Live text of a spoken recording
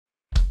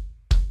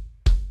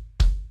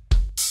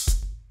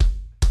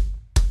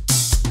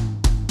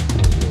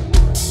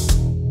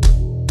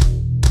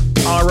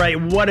right,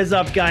 what is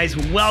up, guys?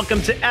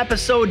 Welcome to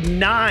episode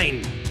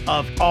 9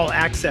 of All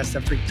Access, the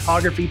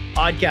Freaktography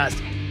podcast.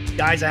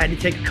 Guys, I had to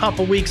take a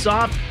couple weeks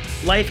off.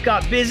 Life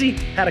got busy,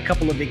 had a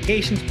couple of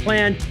vacations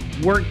planned,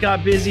 work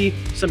got busy,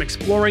 some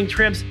exploring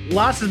trips.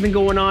 Lots has been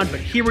going on, but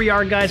here we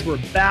are, guys. We're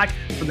back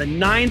for the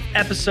 9th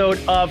episode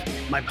of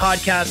my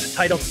podcast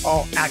titled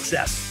All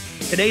Access.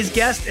 Today's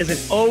guest is an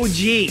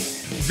OG.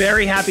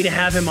 Very happy to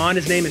have him on.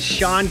 His name is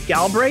Sean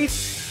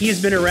Galbraith. He has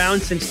been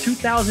around since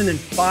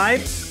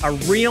 2005, a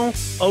real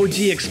OG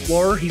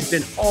explorer. He's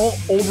been all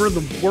over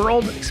the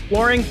world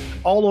exploring,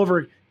 all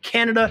over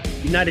Canada,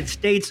 United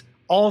States,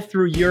 all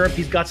through Europe.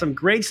 He's got some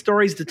great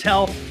stories to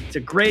tell. He's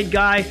a great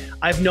guy.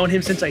 I've known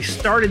him since I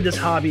started this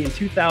hobby in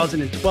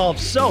 2012.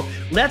 So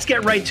let's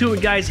get right to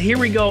it, guys. Here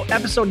we go.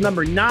 Episode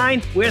number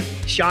 9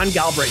 with Sean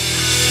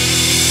Galbraith.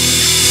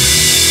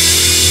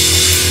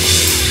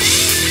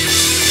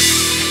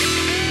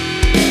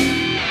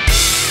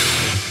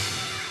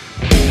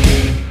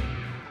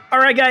 All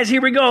right, guys,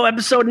 here we go.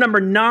 Episode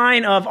number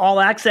 9 of All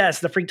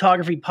Access, the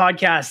Freaktography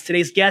podcast.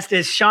 Today's guest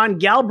is Sean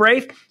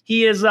Galbraith.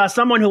 He is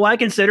someone who I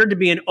consider to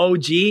be an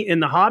OG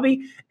in the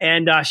hobby.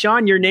 And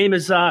Sean, your name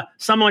is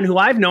someone who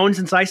I've known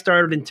since I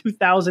started in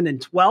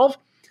 2012.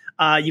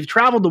 You've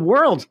traveled the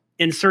world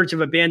in search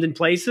of abandoned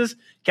places,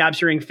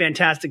 capturing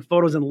fantastic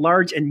photos in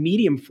large and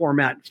medium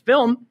format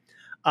film.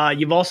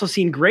 You've also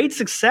seen great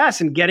success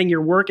in getting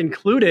your work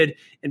included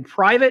in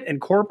private and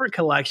corporate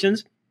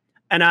collections.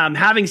 And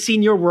having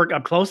seen your work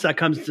up close, that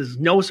comes as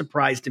no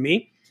surprise to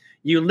me.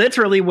 You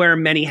literally wear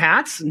many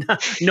hats,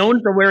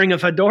 known for wearing a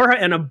fedora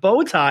and a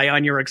bow tie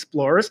on your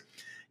explorers.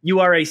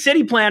 You are a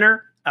city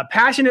planner, a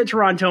passionate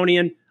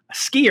Torontonian, a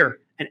skier,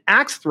 an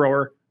axe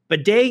thrower,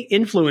 bidet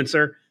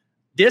influencer,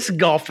 disc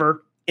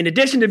golfer, in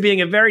addition to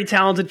being a very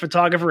talented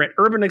photographer and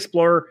urban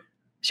explorer.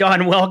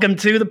 Sean, welcome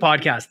to the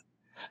podcast.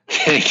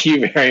 Thank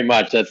you very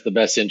much. That's the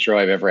best intro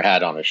I've ever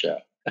had on a show.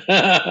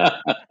 Good.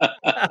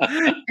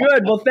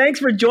 Well, thanks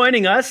for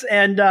joining us,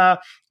 and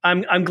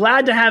I'm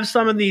glad to have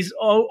some of these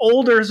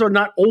olders, or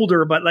not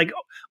older, but like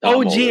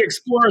OG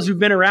explorers who've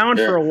been around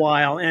for a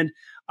while. And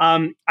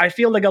I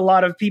feel like a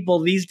lot of people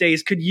these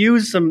days could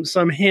use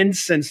some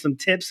hints and some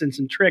tips and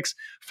some tricks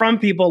from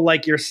people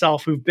like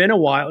yourself who've been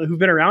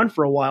around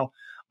for a while.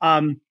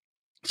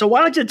 So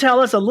why don't you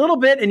tell us a little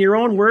bit in your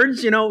own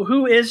words?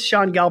 Who is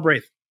Sean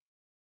Galbraith?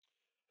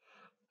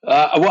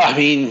 Well, I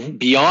mean,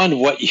 beyond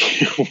what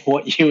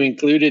you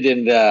included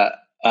in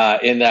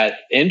that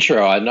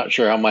intro, I'm not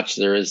sure how much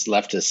there is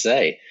left to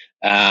say.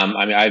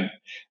 I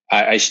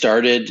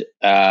started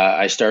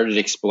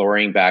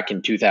exploring back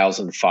in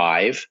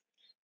 2005.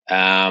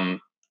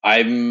 I'm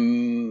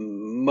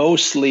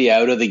mostly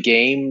out of the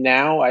game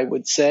now, I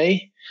would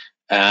say,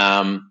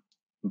 but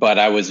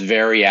I was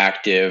very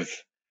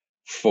active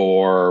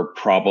for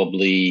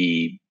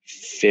probably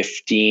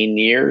 15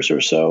 years or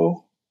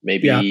so.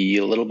 Maybe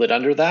a little bit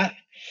under that.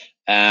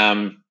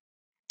 I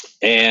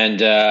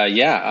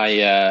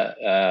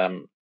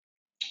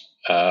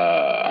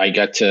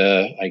got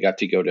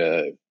to go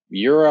to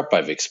Europe.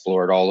 I've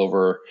explored all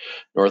over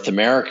North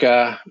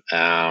America.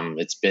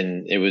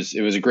 It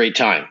was a great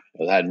time.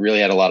 I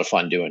really had a lot of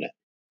fun doing it.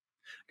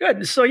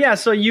 Good. So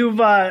you've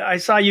I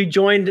saw you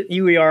joined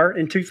UER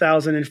in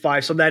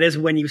 2005. So that is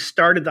when you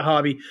started the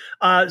hobby.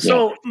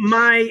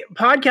 My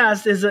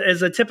podcast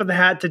is a tip of the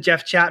hat to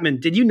Jeff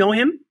Chapman. Did you know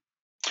him?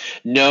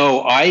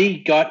 No,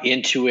 I got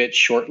into it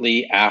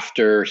shortly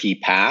after he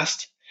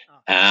passed.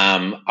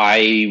 So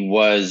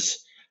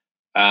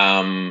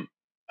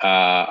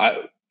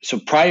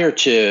prior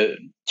to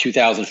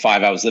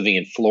 2005, I was living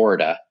in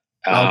Florida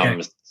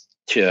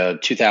to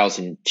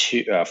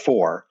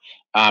 2004.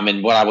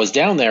 And when I was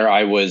down there,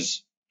 I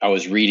was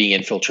reading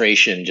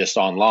infiltration just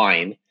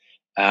online,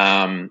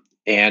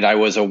 and I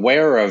was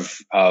aware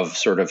of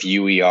sort of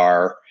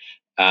UER,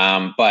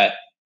 but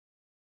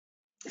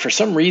for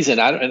some reason,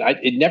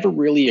 it never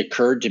really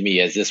occurred to me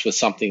as this was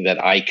something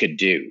that I could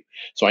do.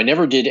 So I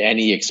never did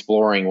any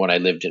exploring when I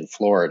lived in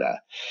Florida.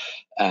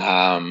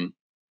 I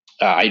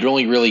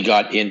only really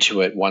got into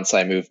it once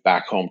I moved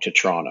back home to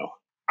Toronto.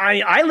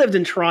 I lived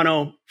in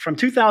Toronto from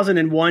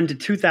 2001 to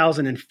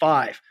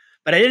 2005,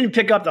 but I didn't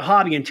pick up the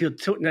hobby until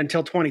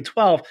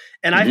 2012.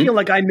 And I feel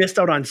like I missed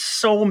out on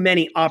so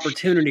many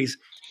opportunities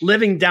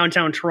living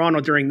downtown Toronto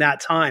during that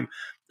time.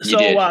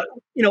 So, what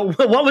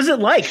was it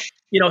like,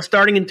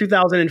 starting in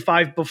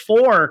 2005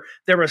 before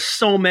there were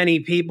so many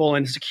people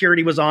and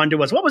security was on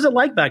to us? What was it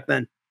like back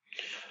then?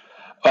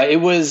 I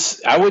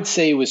would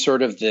say it was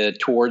sort of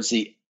towards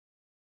the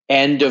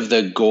end of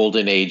the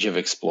golden age of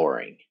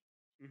exploring.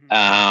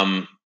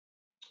 Mm-hmm.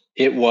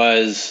 It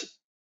was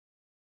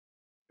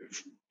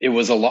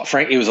a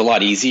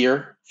lot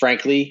easier,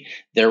 frankly.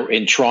 There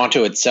in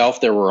Toronto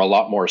itself, there were a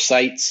lot more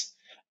sites.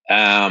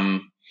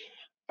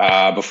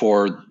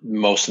 Before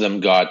most of them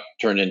got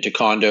turned into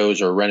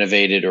condos or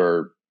renovated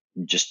or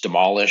just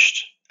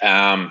demolished.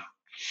 And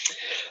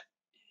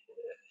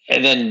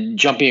then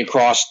jumping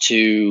across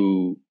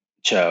to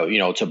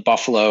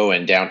Buffalo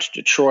and down to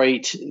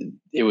Detroit,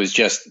 it was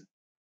just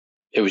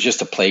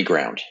a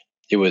playground.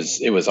 It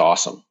was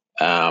awesome.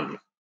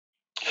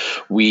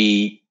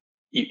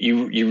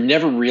 You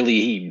never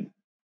really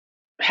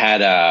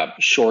had a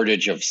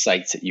shortage of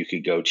sites that you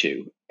could go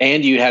to,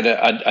 and you had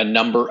a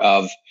number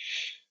of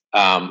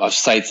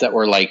sites that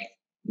were like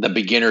the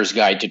beginner's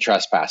guide to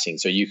trespassing.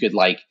 So you could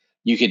take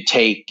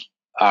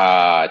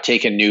a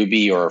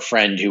newbie or a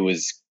friend who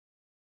was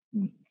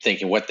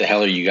thinking, what the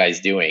hell are you guys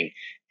doing?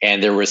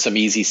 And there were some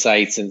easy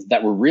sites and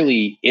that were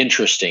really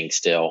interesting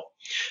still,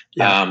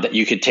 that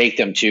you could take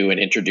them to and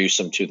introduce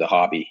them to the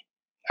hobby.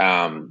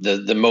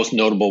 The most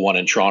notable one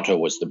in Toronto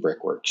was the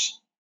Brickworks.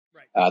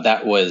 Right.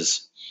 That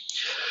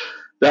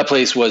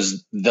place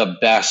was the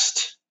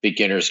best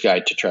beginner's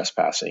guide to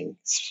trespassing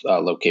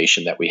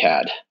location that we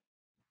had.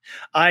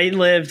 I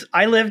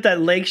lived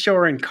at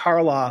Lakeshore in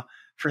Carlaw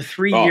for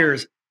 3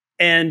 years,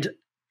 and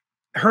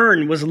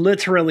Hearn was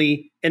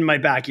literally in my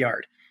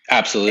backyard.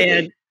 Absolutely.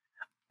 And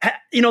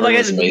like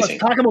I said, let's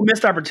talk about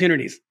missed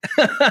opportunities.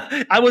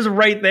 I was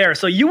right there.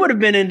 So you would have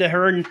been into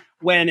Hearn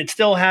when it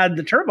still had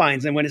the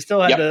turbines and when it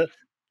still had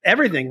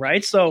everything,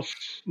 right? So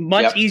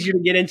much easier to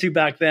get into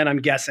back then, I'm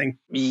guessing.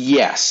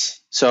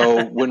 Yes.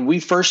 So when we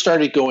first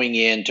started going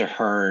into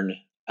Hearn,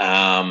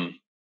 there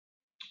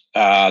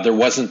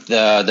wasn't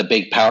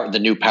the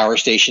new power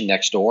station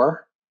next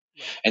door.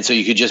 And so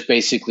you could just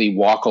basically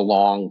walk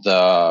along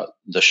the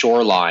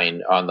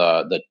shoreline on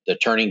the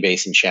turning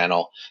basin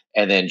channel,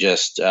 and then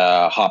just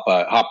hop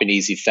an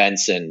easy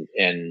fence and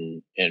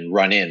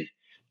run in.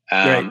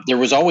 There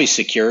was always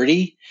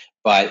security,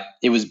 but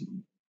they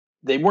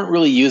weren't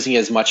really using it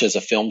as much as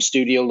a film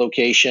studio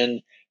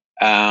location.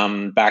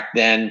 Back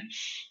then,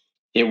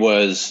 it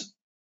was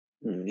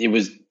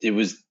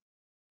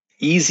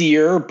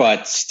easier,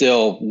 but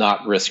still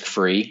not risk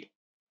free.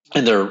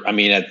 And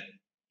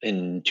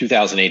in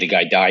 2008, a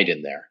guy died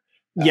in there.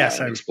 Yes,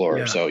 an explorer.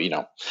 Yeah. So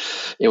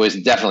it was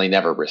definitely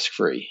never risk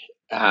free.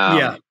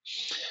 But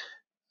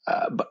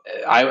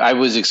I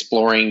was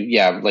exploring,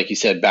 like you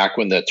said, back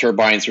when the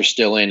turbines were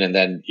still in, and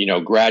then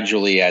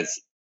gradually as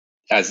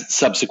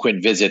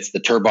subsequent visits, the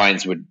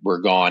turbines were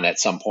gone at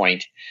some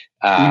point,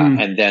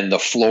 and then the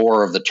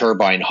floor of the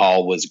turbine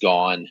hall was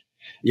gone.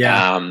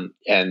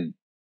 And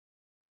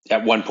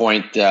at one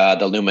point, the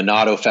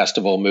Luminato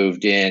Festival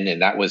moved in,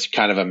 and that was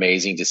kind of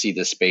amazing to see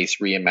the space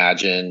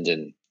reimagined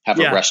and have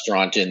a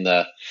restaurant in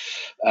the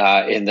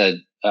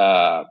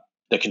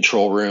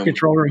control room.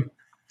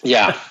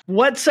 Yeah.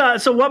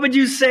 So what would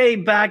you say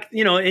back,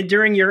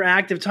 during your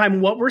active time,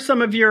 what were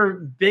some of your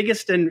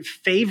biggest and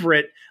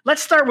favorite,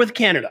 let's start with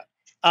Canada.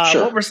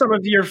 Sure. What were some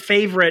of your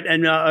favorite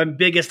and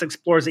biggest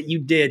explores that you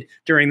did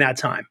during that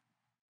time?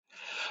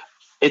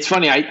 It's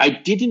funny. I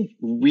didn't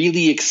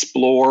really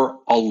explore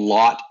a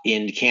lot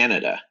in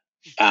Canada.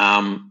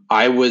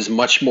 I was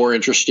much more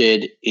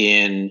interested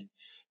in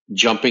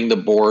jumping the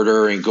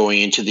border and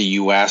going into the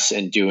US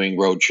and doing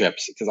road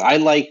trips, because I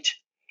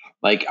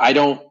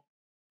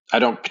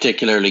don't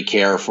particularly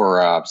care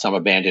for some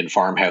abandoned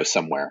farmhouse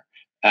somewhere.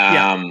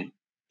 I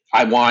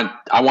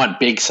want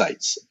big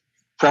sites,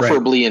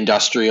 preferably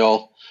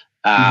industrial.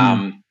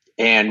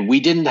 And we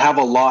didn't have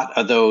a lot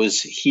of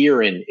those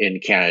here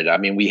in Canada. I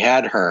mean, we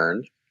had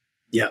Hearn.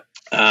 Yeah.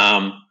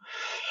 The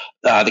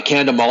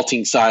Canada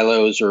malting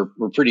silos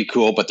were pretty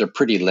cool, but they're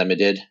pretty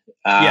limited.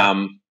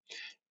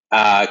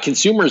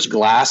 Consumers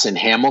Glass in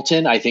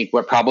Hamilton, I think,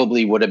 what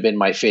probably would have been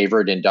my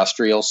favorite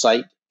industrial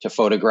site to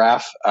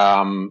photograph.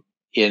 Certainly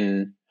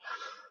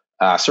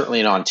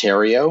in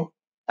Ontario.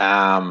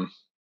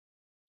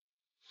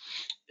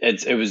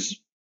 It was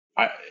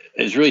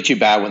really too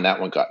bad when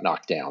that one got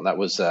knocked down. That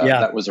was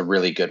a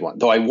really good one.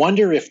 Though I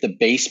wonder if the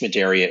basement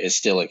area is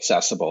still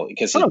accessible,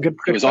 because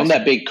it was on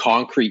that big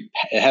concrete.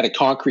 It had a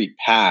concrete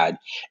pad,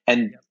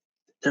 and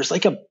there's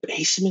like a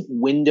basement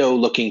window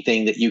looking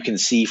thing that you can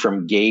see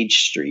from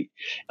Gage Street.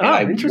 And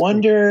I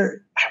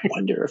wonder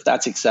if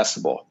that's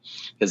accessible,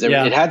 because it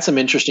had some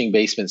interesting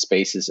basement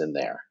spaces in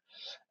there.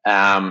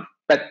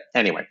 But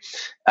anyway,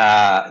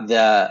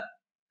 that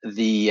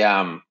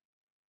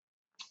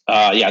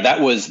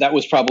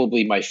was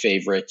probably my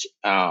favorite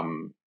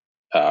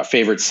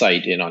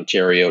site in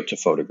Ontario to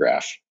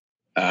photograph.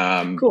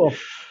 Cool.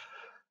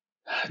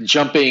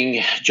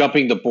 Jumping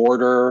the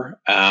border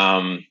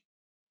in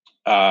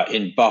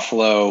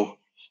Buffalo,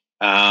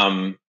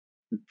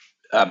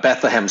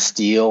 Bethlehem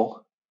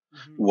Steel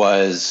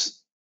was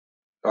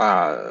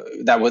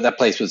that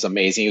place was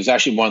amazing. It was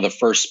actually one of the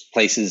first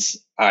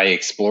places I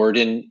explored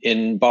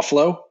in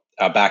Buffalo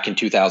back in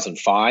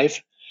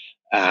 2005.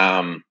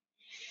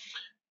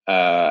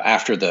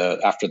 After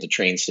the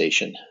train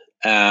station.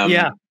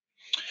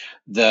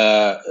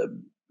 The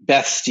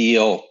Beth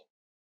Steel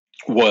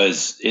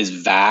is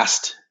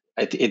vast.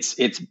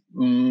 It's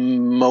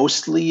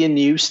mostly in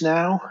use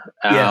now.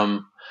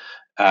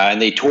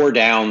 And they tore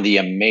down the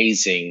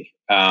amazing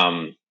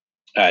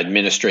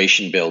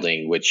administration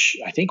building, which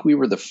I think we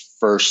were the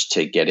first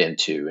to get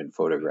into and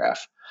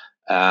photograph.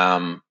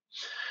 That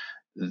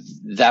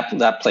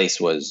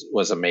place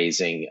was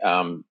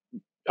amazing.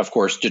 Of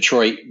course,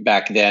 Detroit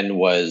back then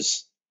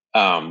was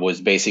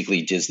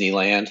basically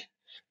Disneyland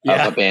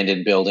of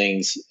abandoned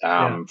buildings,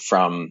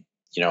 from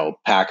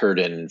Packard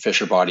and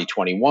Fisher Body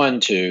 21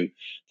 to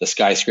the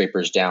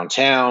skyscrapers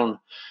downtown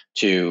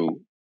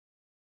to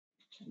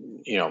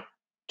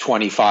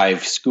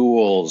 25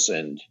 schools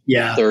and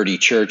 30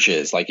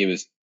 churches. Like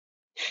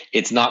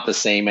it's not the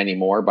same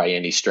anymore by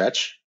any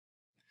stretch.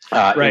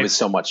 Right. It was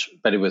so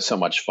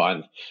much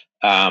fun.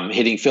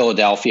 Hitting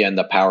Philadelphia and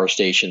the power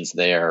stations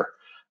there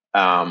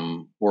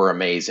were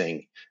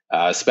amazing,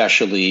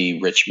 especially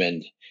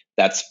Richmond.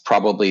 That's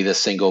probably the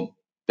single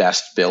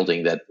best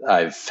building that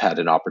I've had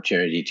an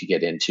opportunity to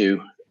get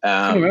into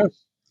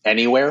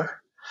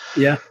anywhere.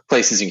 Yeah.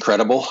 Place is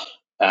incredible.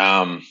 We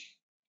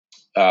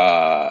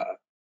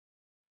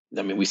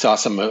saw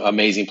some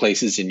amazing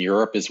places in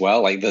Europe as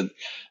well. Like the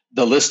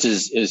list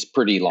is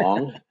pretty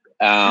long.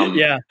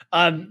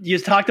 You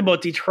talked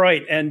about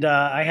Detroit, and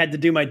I had to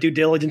do my due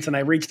diligence, and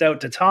I reached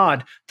out to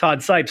Todd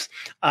Sipes.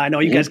 I know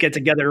you guys get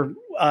together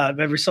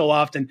every so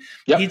often.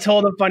 Yep. He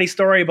told a funny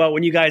story about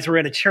when you guys were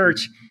in a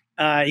church.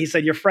 He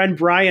said your friend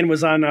Brian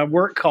was on a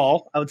work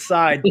call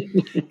outside,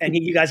 and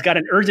you guys got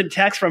an urgent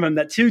text from him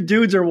that two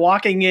dudes are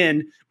walking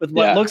in with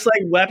what looks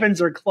like weapons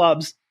or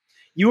clubs.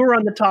 You were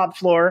on the top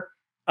floor.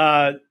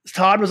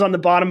 Todd was on the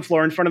bottom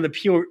floor in front of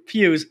the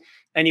pews,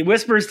 and he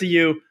whispers to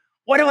you,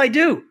 "What do I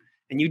do?"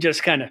 And you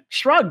just kind of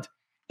shrugged.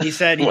 He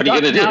said, he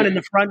got down in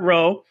the front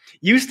row.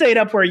 You stayed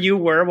up where you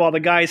were while the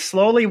guys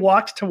slowly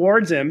walked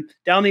towards him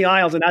down the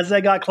aisles. And as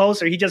they got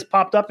closer, he just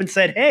popped up and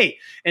said, "Hey,"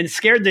 and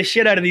scared the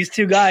shit out of these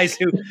two guys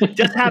who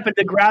just happened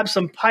to grab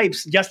some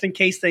pipes just in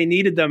case they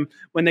needed them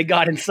when they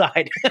got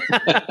inside.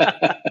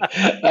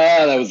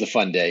 That was a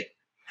fun day.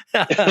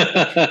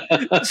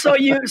 So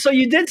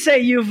you did say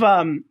you've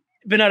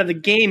been out of the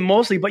game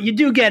mostly, but you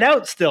do get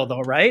out still though,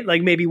 right?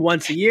 Like maybe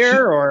once a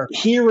year or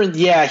here and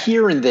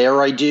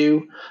there I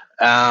do.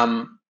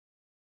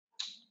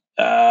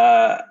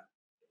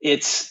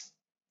 It's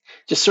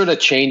just sort of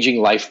changing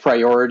life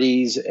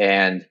priorities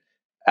and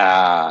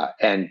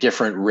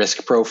different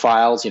risk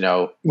profiles,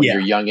 when you're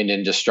young and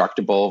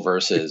indestructible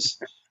versus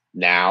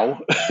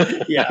now.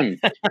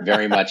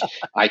 Very much,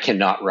 I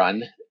cannot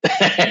run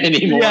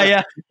anymore.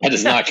 That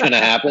is not going to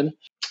happen.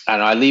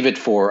 And I leave it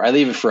for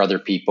other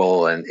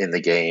people and in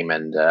the game.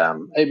 And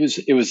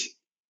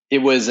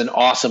it was an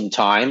awesome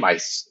time. I'm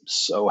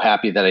so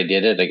happy that I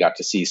did it. I got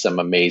to see some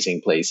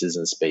amazing places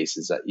and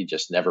spaces that you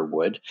just never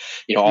would.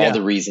 All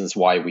the reasons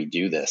why we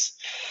do this.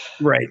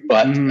 Right.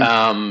 But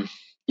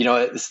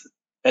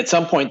at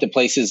some point, the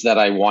places that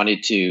I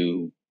wanted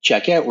to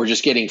check out were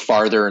just getting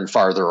farther and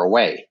farther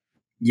away.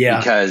 Yeah.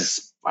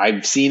 Because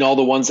I've seen all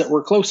the ones that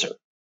were closer,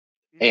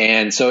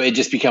 and so it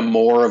just become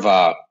more of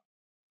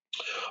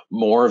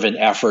an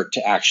effort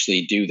to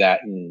actually do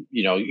that. And,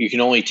 you can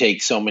only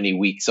take so many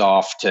weeks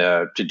off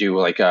to do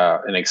like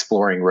an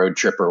exploring road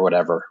trip or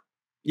whatever.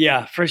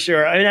 Yeah, for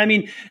sure. I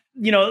mean,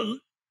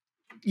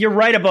 you're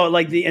right about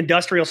like the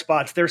industrial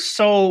spots. They're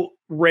so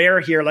rare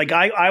here. Like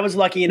I was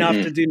lucky enough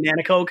to do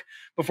Nanticoke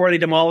before they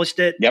demolished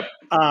it. Yep.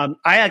 I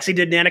actually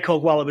did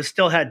Nanticoke while it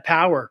still had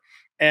power.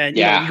 And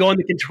you go in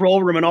the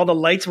control room and all the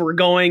lights were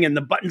going and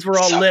the buttons were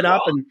all lit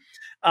up. And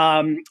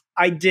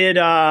I did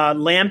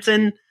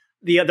Lambton,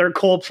 the other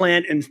coal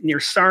plant near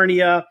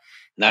Sarnia.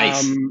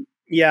 Nice.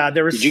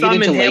 There was. Did you get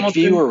into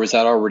Lakeview, or was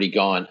that already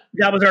gone?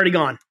 That was already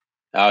gone.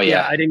 Oh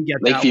yeah, I didn't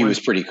get Lakeview.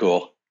 Was pretty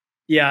cool.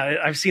 Yeah,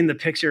 I've seen the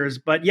pictures,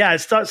 but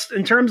it's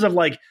in terms of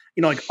like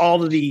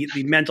all of the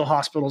mental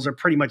hospitals are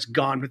pretty much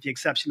gone with the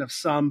exception of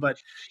some. But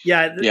you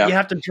have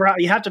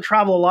to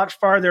travel a lot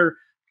farther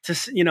to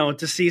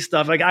see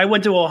stuff. Like I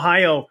went to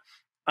Ohio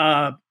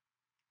a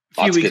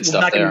few weeks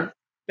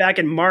back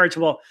in March.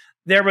 Well,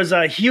 there was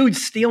a huge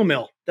steel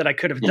mill that I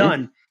could have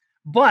done.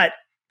 But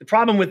the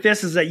problem with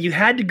this is that you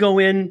had to go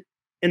in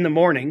the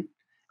morning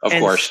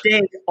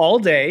stay all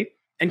day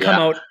and come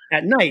out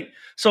at night.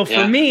 So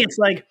for me, it's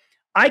like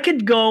I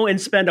could go and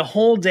spend a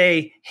whole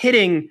day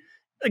hitting,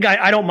 like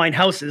I don't mind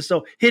houses.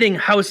 So hitting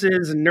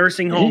houses and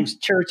nursing homes,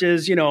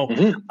 churches,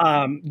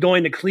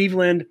 going to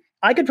Cleveland.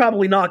 I could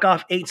probably knock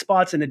off 8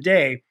 spots in a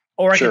day,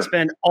 or I could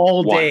spend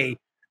all day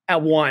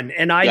at one.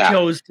 And I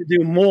chose to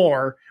do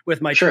more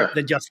with my trip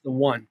than just the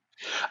one.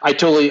 I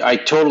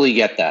totally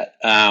get that.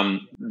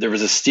 There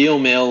was a steel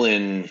mill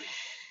in, I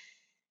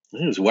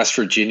think it was West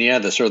Virginia,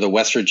 the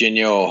West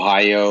Virginia,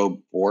 Ohio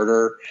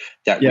border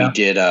that we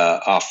did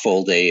a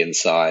full day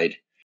inside.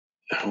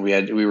 We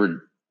had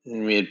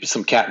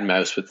some cat and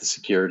mouse with the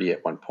security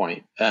at one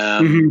point.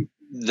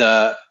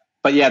 There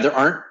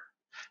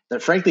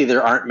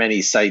aren't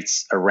many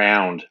sites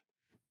around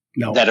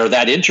that are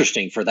that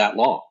interesting for that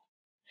long.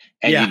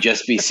 And you'd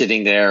just be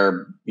sitting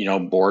there,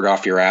 bored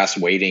off your ass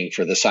waiting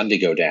for the sun to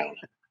go down.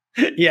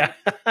 Yeah.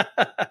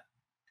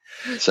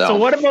 So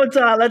what about,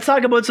 let's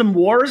talk about some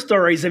war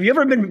stories. Have you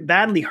ever been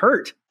badly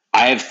hurt?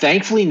 I have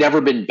thankfully never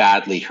been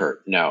badly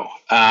hurt. No.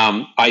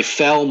 I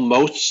fell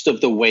most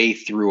of the way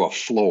through a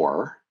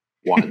floor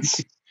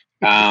once.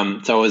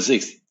 So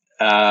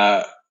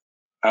I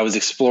was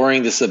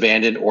exploring this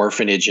abandoned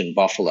orphanage in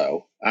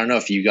Buffalo. I don't know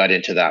if you got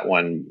into that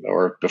one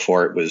or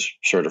before it was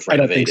sort of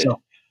renovated. I don't think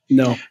so.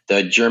 No.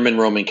 The German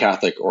Roman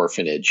Catholic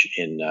orphanage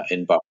in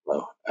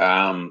Buffalo.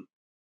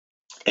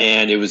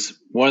 And it was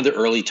one of the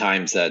early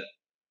times that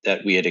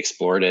we had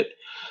explored it.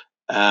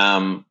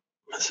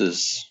 This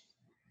is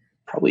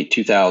probably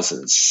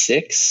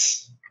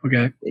 2006,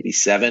 maybe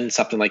 7,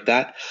 something like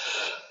that.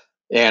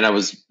 And I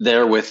was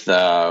there with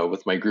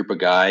my group of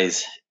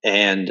guys,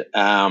 and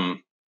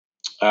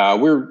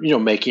we're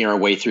making our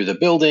way through the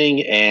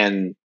building,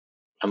 and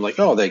I'm like,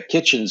 oh, the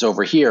kitchen's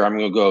over here. I'm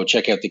going to go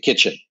check out the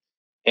kitchen,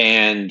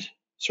 and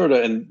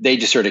they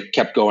just sort of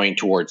kept going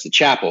towards the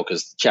chapel,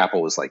 because the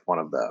chapel was like one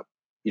of the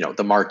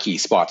the marquee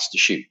spots to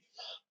shoot.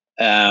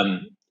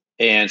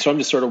 And so I'm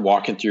just sort of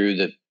walking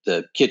through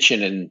the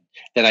kitchen, and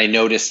then I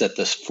noticed that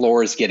the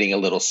floor is getting a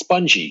little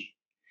spongy,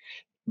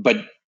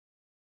 but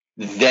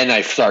then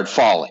I started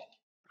falling.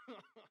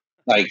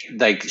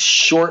 Like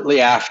shortly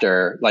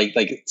after, like,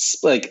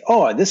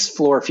 oh, this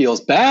floor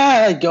feels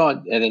bad,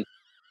 going, and then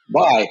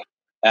bye.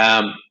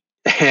 And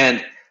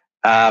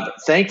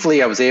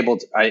thankfully I was able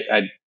to,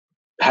 I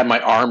had my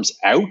arms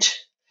out,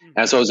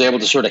 and so I was able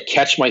to sort of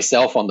catch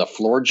myself on the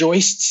floor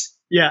joists.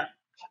 Yeah.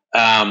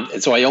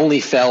 And so I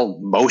only fell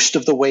most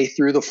of the way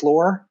through the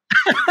floor,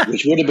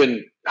 which would have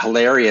been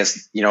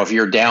hilarious, if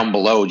you're down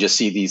below, just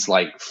see these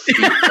like feet.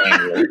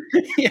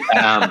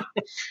 Yeah.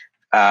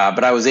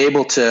 But I was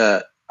able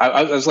to,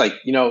 I was like,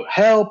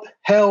 help.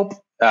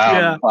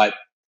 But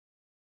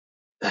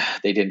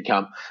they didn't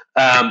come.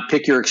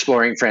 Pick your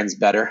exploring friends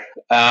better.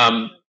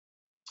 As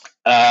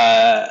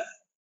I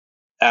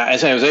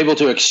was able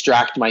to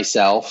extract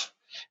myself,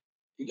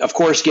 of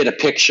course, get a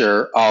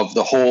picture of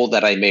the hole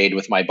that I made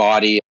with my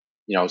body,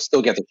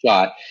 still get the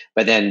shot,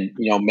 but then,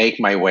 make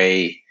my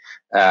way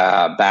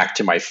back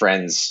to my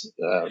friends,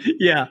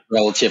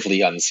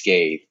 relatively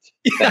unscathed.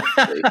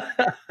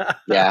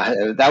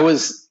 Yeah, that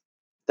was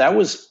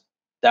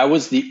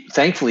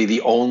thankfully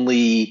the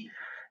only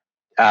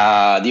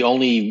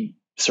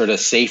sort of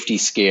safety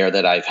scare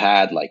that I've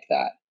had like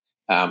that.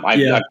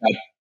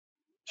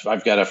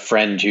 I've got a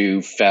friend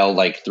who fell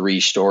like 3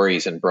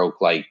 stories and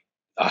broke like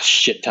a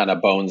shit ton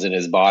of bones in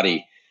his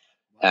body,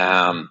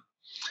 and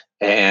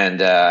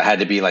had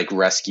to be like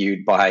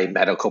rescued by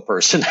medical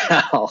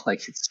personnel.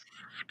 Like, it's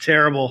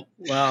terrible.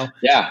 Wow.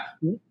 Yeah.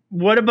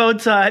 What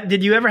about, have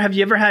you ever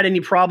had any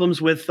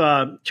problems with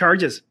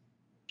charges?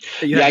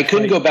 I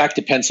couldn't go back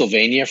to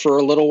Pennsylvania for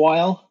a little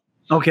while.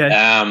 Okay.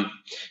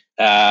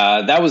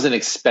 That was an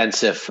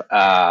expensive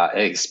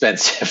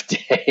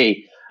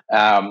day.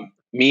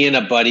 Me and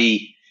a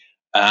buddy,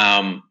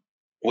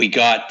 we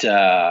got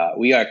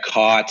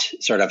caught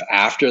sort of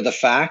after the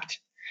fact,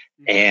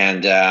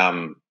 and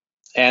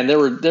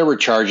there were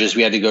charges.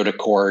 We had to go to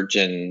court,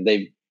 and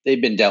they've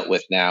been dealt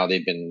with now.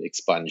 They've been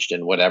expunged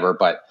and whatever.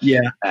 But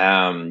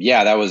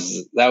that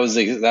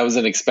was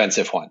an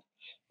expensive one.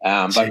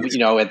 But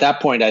at that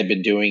point, I'd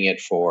been doing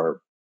it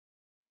for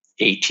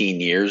 18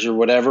 years or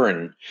whatever,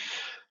 and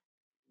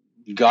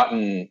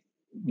gotten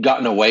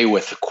away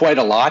with quite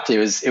a lot. It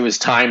was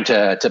time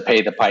to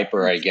pay the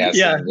piper, I guess.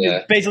 Yeah,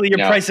 and, basically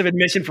your price of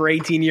admission for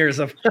 18 years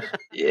of.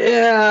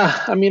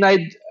 Yeah, I mean,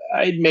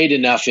 I'd made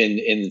enough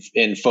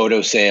in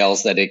photo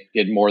sales that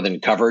it more than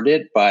covered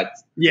it, but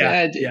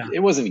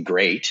it wasn't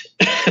great.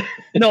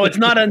 No, it's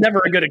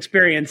never a good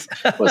experience.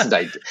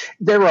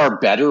 There are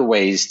better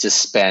ways to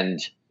spend.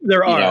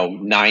 There are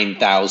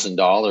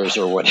 $9,000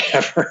 or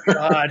whatever.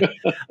 God,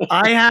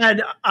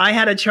 I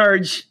had a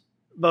charge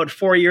about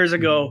 4 years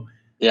ago.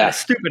 Yeah, a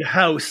stupid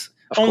house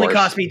only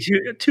cost me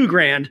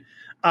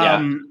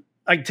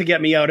 $2,000 to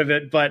get me out of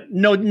it. But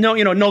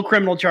no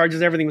criminal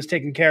charges. Everything was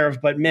taken care of.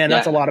 But man,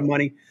 that's a lot of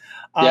money.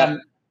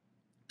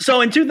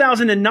 So in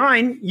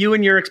 2009, you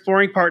and your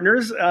exploring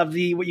partners of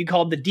what you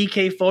called the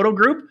DK Photo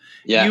Group,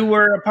 you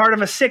were a part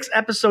of a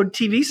 6-episode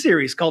TV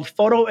series called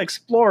Photo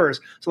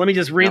Explorers. So let me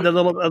just read a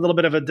little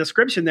bit of a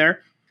description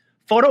there.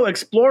 Photo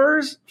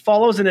Explorers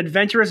follows an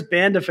adventurous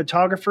band of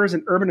photographers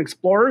and urban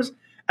explorers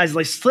as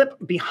they slip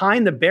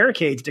behind the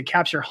barricades to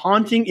capture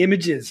haunting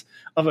images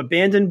of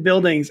abandoned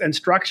buildings and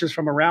structures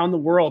from around the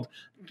world.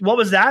 What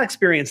was that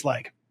experience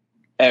like?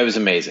 It was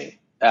amazing.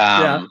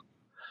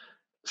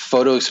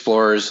 Photo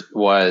Explorers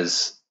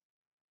was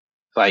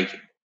like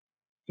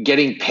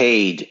getting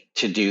paid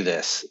to do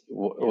this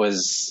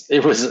was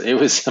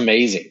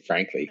amazing,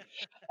 frankly.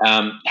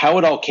 How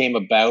it all came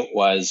about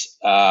was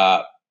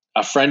a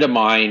friend of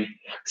mine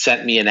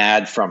sent me an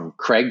ad from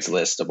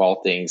Craigslist, of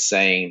all things,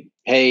 saying,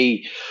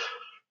 hey,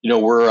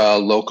 we're a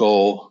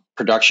local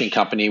production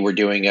company. We're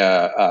doing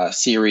a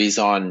series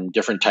on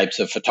different types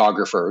of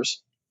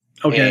photographers.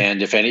 Okay.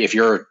 And if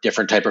you're a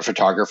different type of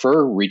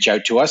photographer, reach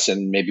out to us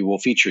and maybe we'll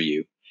feature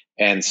you.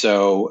 And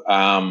so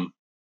I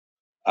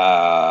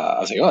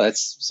was like, oh, that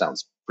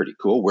sounds pretty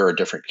cool. We're a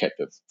different type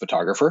of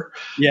photographer.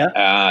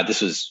 Yeah.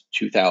 This was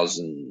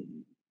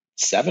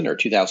 2007 or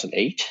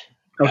 2008.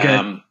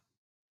 Okay.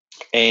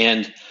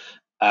 And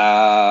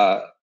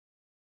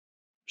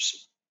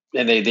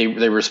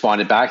they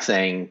responded back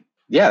saying,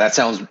 yeah, that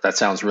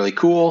sounds really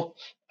cool.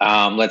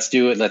 Let's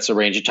do it. Let's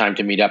arrange a time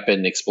to meet up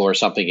and explore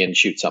something and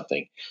shoot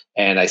something.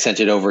 And I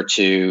sent it over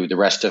to the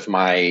rest of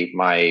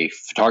my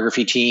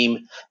photography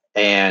team,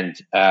 and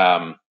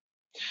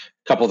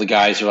couple of the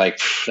guys were like,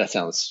 that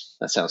sounds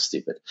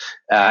stupid.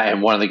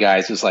 And one of the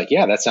guys was like,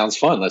 yeah, that sounds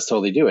fun. Let's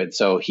totally do it.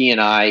 So he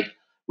and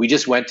we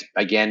just went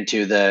again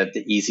to the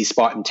easy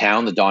spot in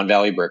town, the Don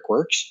Valley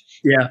Brickworks.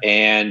 Yeah.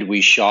 And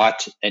we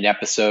shot an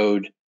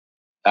episode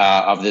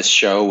of this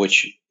show,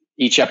 which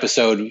each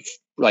episode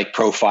like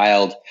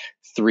profiled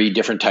 3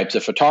 different types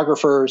of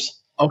photographers.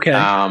 Okay.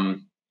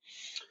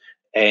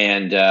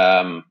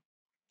 And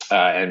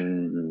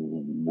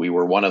we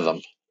were one of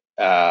them.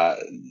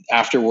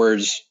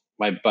 Afterwards,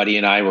 my buddy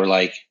and I were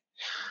like,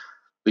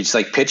 we just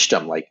like pitched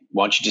him, like,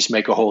 why don't you just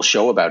make a whole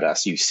show about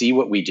us? You see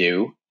what we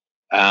do.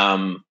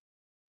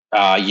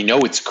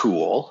 It's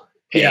cool,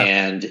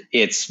 and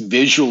it's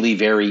visually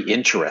very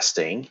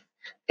interesting,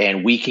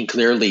 and we can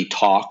clearly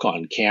talk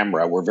on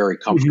camera. We're very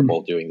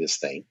comfortable doing this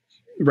thing.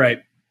 Right.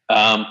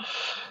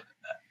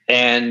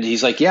 And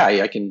he's like, yeah,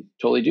 I can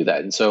totally do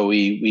that. And so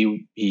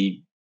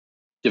he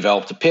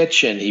developed a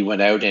pitch, and he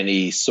went out and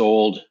he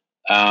sold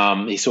a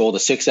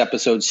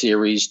 6-episode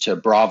series to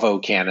Bravo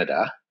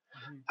Canada.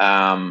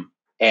 And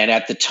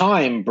at the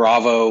time,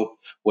 Bravo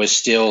was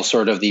still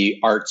sort of the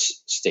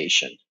arts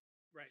station.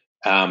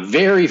 Right.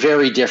 Very,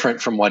 very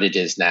different from what it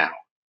is now.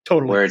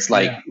 Totally. Where it's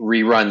like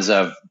reruns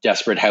of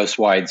Desperate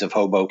Housewives of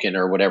Hoboken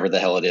or whatever the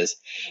hell it is.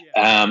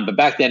 Yeah. But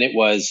back then it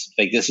was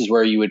like, this is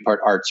where you would put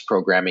arts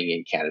programming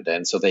in Canada.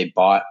 And so they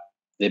bought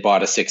a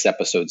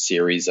 6-episode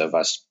series of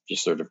us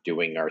just sort of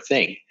doing our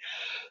thing.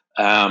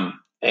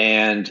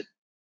 And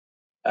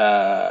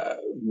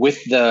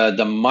with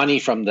the money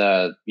from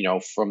that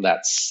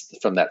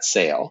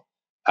sale,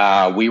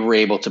 we were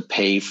able to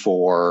pay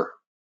for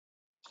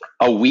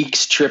a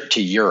week's trip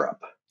to Europe.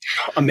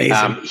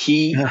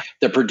 Amazing.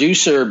 The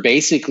producer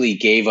basically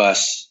gave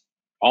us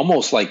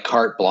almost like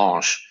carte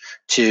blanche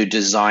to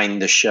design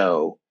the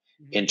show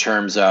in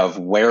terms of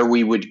where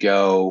we would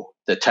go,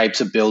 the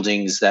types of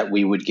buildings that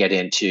we would get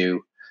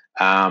into.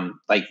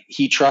 Like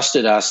he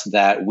trusted us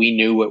that we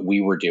knew what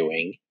we were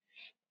doing.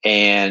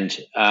 And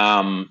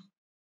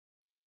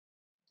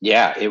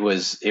it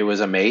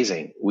was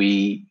amazing.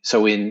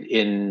 So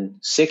in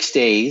 6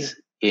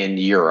 days in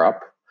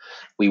Europe,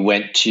 we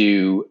went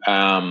to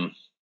a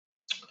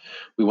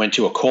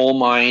coal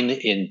mine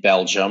in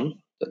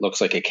Belgium that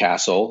looks like a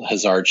castle,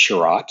 Hazard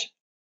Charot.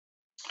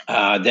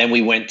 Then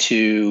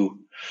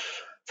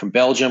from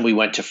Belgium, we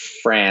went to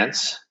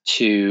France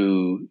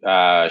to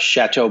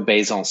Chateau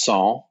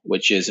Besançon,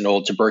 which is an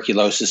old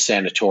tuberculosis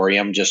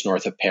sanatorium just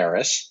north of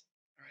Paris.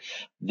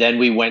 Then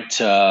we went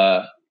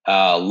to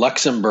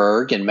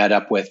Luxembourg and met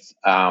up with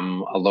a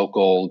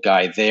local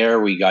guy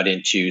there. We got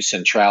into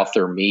Centrale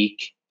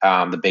Thermique,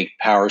 the big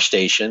power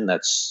station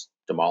that's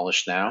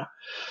demolished now.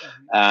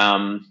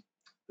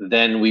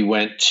 Then we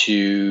went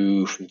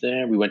to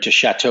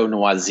Chateau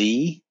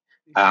Noisy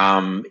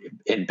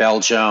in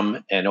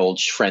Belgium, an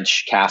old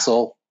French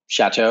castle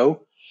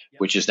chateau,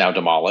 which is now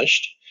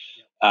demolished.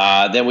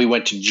 Then we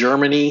went to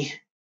Germany.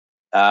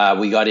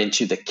 We got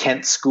into the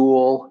Kent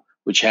School,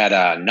 which had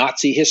a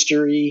Nazi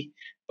history,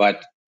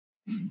 but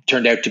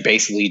turned out to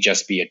basically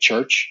just be a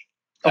church.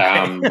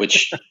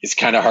 Which is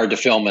kind of hard to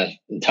film an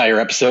entire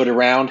episode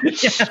around.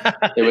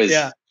 There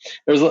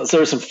was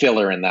some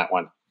filler in that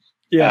one.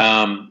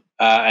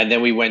 And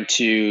then we went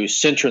to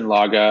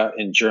Sintrenlager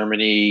in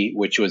Germany,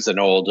 which was an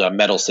old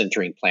metal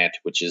sintering plant,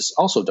 which is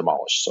also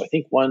demolished. So I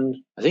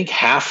think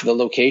half the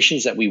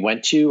locations that we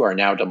went to are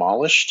now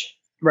demolished.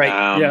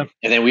 Right.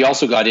 And then we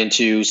also got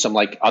into some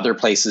like other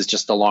places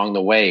just along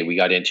the way. We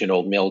got into an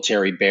old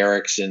military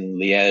barracks in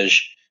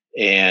Liège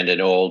and an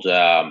old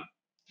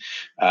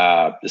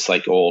this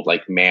like old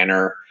like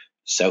manor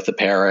south of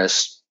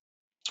Paris.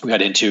 We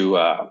got into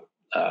a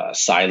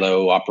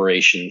silo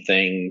operation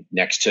thing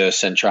next to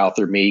Centrale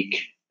Thermique.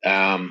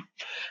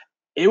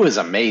 It was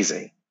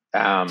amazing.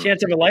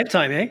 Chance of a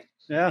lifetime, eh?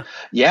 Yeah.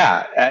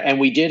 Yeah. And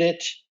we did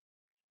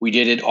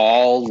it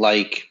all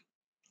like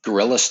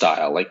guerrilla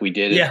style. Like we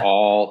did it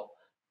all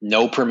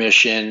no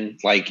permission,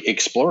 like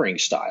exploring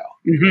style.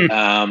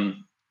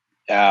 Run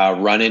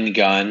and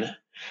gun.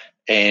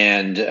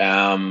 And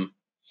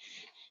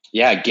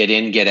get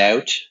in, get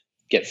out,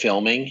 get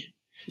filming.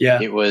 Yeah,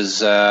 it was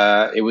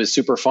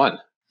super fun.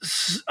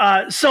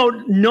 So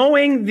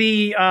knowing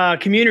the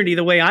community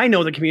the way I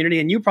know the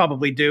community, and you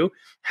probably do,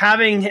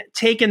 having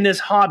taken this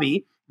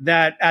hobby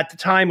that at the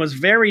time was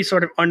very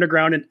sort of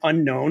underground and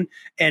unknown,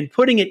 and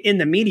putting it in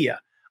the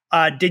media,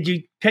 did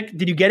you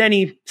get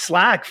any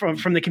slack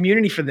from the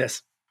community for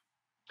this?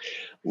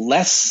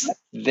 Less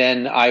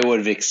than I would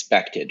have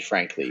expected,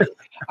 frankly.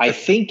 I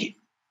think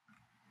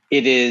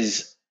it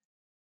is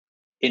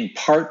in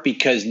part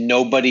because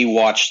nobody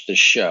watched the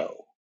show.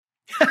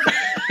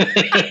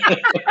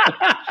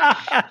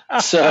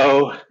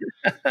 So,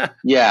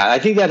 I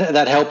think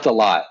that helped a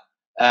lot.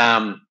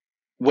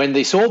 When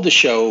they sold the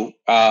show,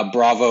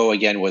 Bravo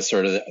again was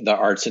sort of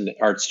the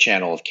arts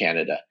channel of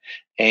Canada,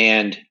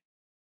 and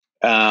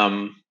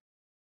by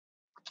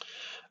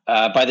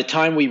the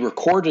time we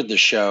recorded the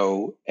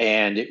show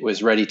and it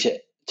was ready to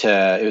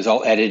it was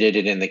all edited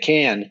and in the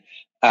can,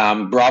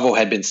 Bravo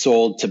had been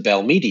sold to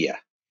Bell Media.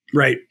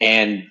 Right.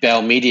 And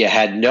Bell Media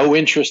had no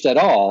interest at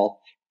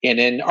all in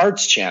an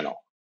arts channel.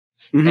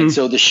 Mm-hmm. And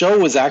so the show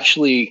was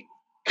actually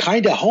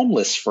kind of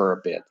homeless for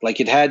a bit. Like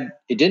it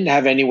didn't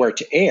have anywhere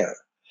to air.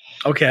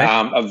 Okay.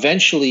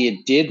 Eventually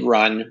it did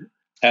run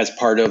as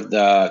part of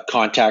the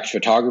Contact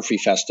Photography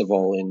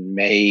Festival in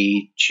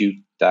May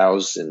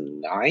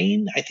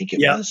 2009, I think it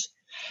was.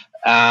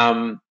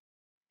 And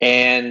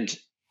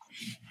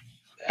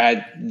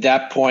at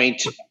that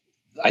point,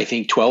 I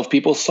think 12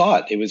 people saw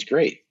it. It was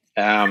great.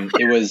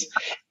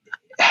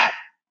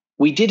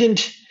 We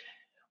didn't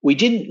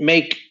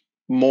make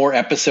more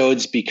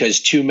episodes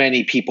because too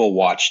many people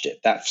watched it.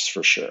 That's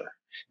for sure.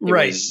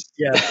 It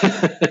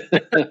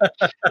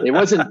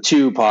wasn't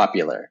too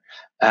popular.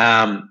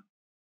 Though,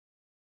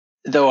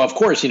 of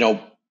course,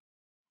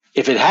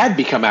 if it had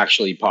become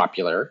actually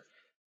popular,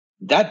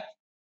 that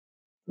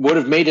would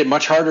have made it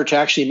much harder to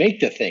actually make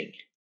the thing.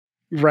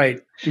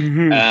 Right.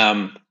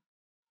 Mm-hmm.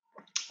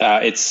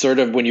 It's sort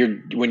of when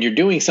you're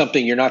doing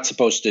something you're not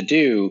supposed to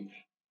do,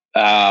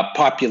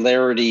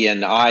 popularity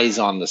and eyes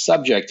on the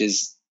subject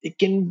it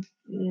can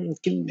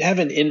have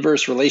an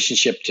inverse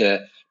relationship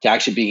to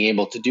actually being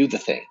able to do the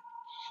thing.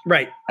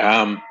 Right.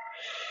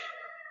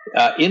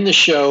 In the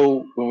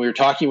show, when we were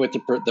talking with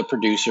the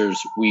producers,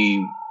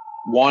 we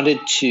wanted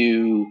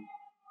to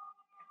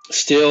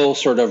still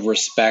sort of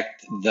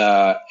respect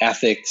the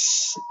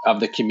ethics of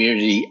the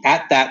community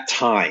at that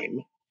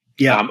time.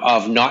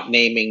 Of not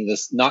naming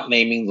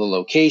the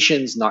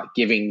locations, not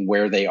giving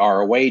where they are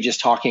away, just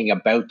talking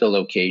about the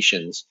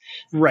locations,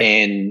 right?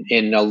 And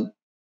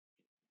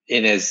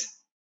in as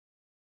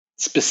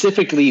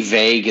specifically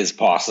vague as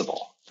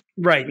possible.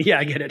 Right. Yeah,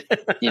 I get it.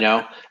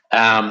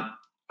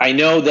 I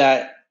know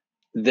that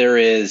there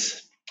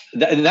is,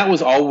 and that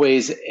was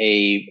always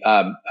a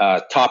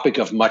topic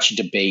of much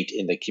debate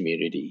in the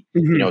community.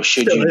 Mm-hmm.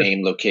 Should still you is.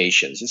 Name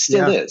locations? It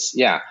still is.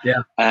 Yeah.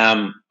 Yeah.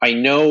 I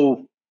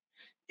know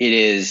it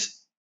is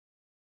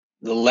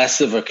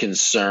less of a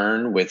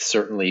concern with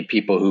certainly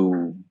people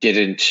who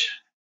didn't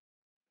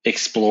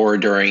explore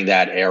during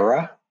that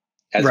era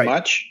as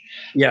much.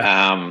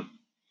 Yeah.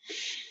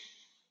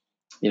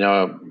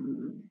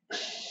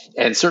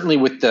 And certainly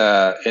with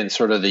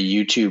sort of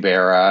the YouTube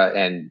era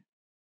and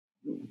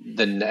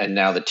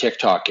now the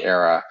TikTok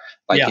era,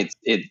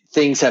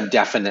 things have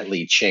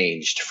definitely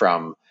changed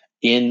from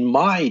in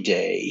my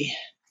day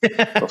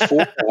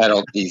before I had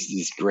all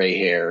these gray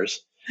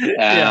hairs.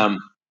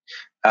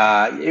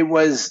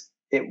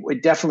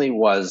 It definitely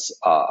was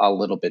a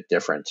little bit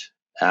different.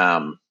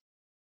 Yeah.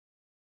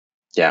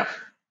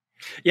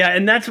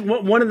 And that's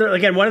one of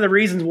the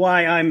reasons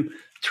why I'm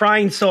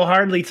trying so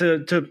hardly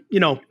to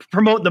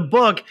promote the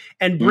book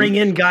and bring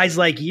in guys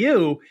like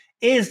you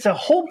is to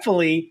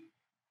hopefully,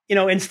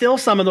 instill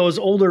some of those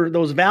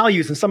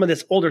values and some of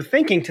this older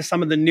thinking to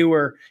some of the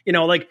newer,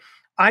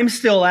 I'm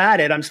still at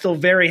it. I'm still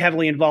very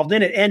heavily involved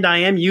in it. And I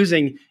am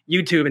using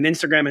YouTube and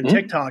Instagram and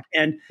TikTok.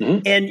 And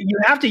you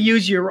have to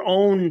use your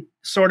own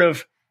sort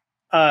of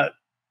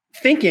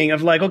thinking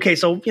of like, okay,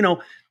 so,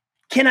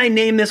 can I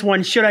name this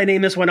one? Should I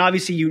name this one?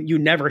 Obviously, you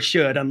never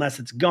should unless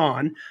it's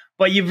gone.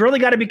 But you've really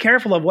got to be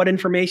careful of what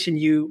information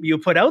you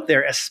put out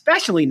there,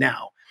 especially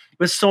now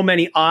with so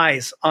many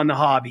eyes on the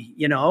hobby,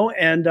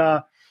 and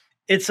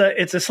it's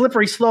a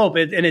slippery slope.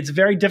 And it's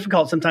very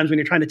difficult sometimes when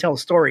you're trying to tell a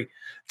story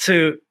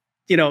to,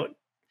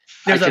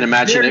 I can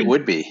imagine it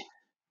would be.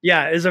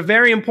 Yeah, it's a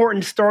very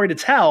important story to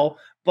tell,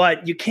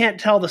 but you can't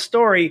tell the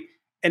story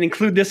and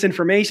include this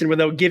information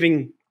without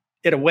giving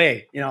it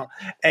away. Anyway.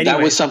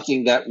 That was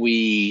something that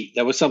we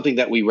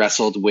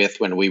wrestled with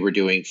when we were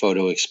doing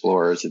Photo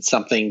Explorers. It's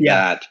something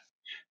that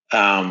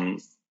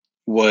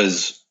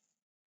was,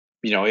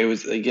 it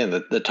was again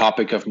the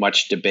topic of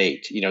much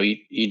debate.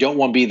 You don't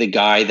want to be the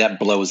guy that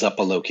blows up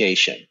a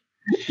location.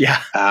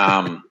 Yeah.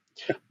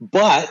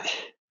 But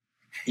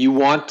you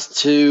want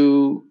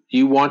to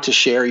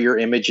share your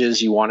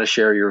images, you want to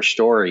share your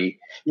story.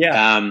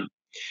 Yeah.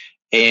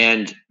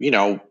 And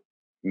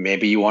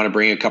maybe you want to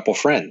bring a couple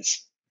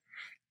friends.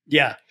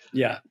 Yeah.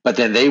 Yeah. But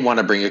then they want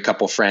to bring a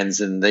couple friends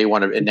and they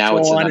want to, and now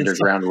it's an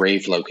underground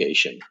rave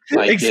location.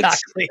 Like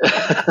exactly.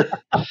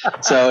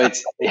 So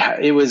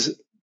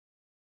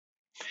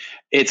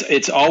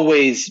it's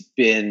always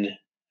been,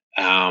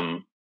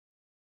 a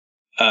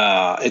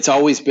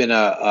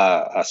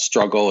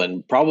struggle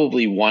and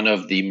probably one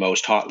of the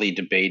most hotly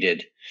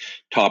debated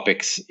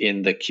topics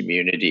in the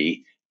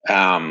community,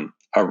 around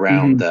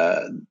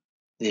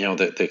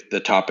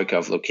the topic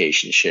of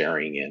location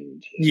sharing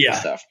and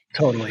stuff.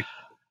 Totally.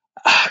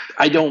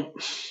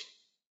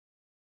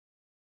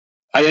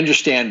 I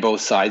understand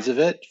both sides of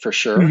it for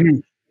sure.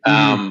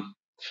 Mm-hmm.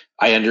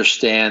 I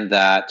understand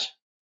that,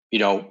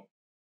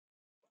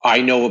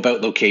 I know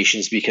about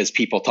locations because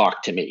people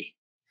talk to me.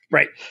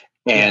 Right.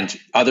 And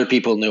other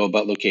people know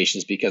about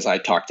locations because I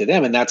talk to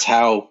them. And that's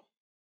how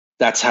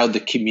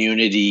the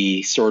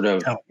community sort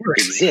of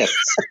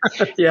exists.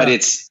 But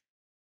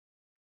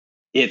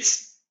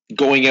it's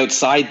going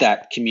outside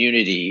that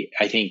community.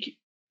 I think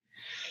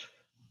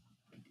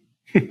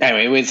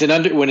Anyway,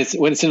 when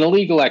it's an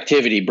illegal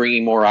activity,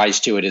 bringing more eyes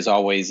to it is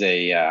always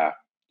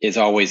it's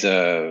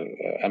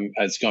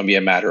going to be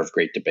a matter of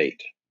great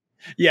debate.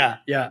 Yeah,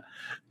 yeah.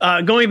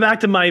 Going back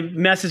to my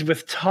message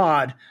with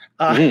Todd,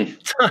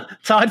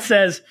 Todd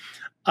says,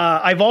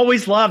 I've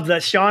always loved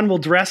that Sean will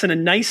dress in a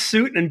nice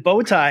suit and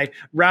bow tie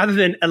rather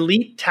than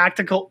elite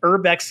tactical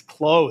urbex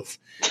clothes.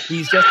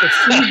 He's just a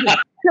seasoned.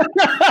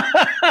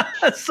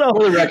 So,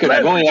 for the record,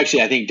 I've only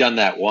actually, I think, done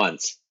that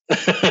once.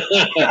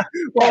 Well,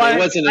 it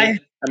wasn't an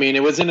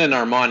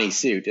Armani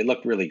suit. It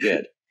looked really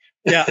good.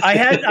 Yeah, I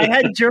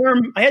had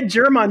Germ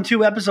on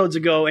 2 episodes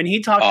ago, and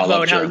he talked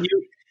about how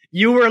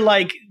you were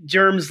like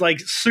Germ's like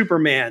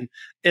Superman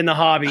in the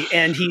hobby,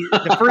 and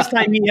the first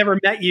time he ever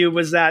met you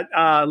was at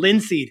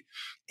Linseed,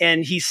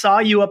 and he saw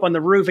you up on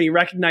the roof, and he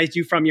recognized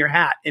you from your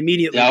hat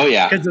immediately. Oh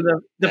yeah, because of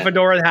the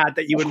fedora hat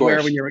that you would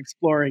wear when you're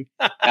exploring.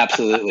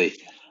 Absolutely,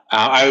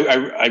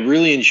 I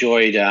really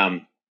enjoyed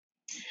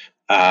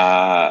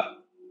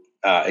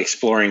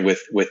exploring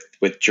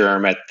with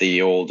Germ at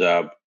the old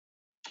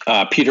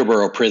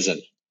Peterborough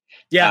prison.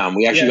 Yeah,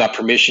 we actually got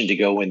permission to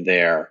go in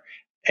there,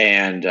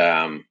 and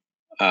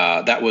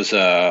that was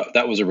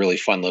a really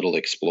fun little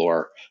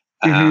explore.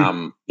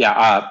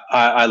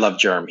 I love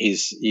Germ.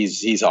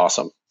 He's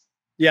awesome.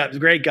 Yeah, he's a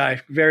great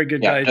guy. Very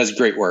good guy. Does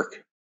great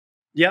work.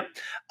 Yep.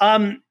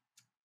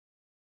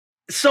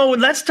 So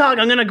let's talk.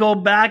 I'm going to go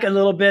back a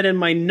little bit in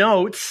my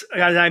notes.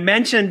 As I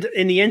mentioned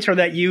in the intro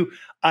that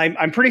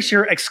I'm pretty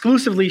sure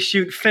exclusively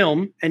shoot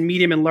film and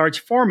medium and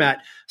large format.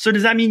 So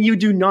does that mean you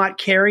do not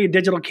carry a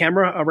digital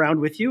camera around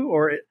with you,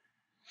 or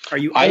are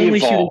you only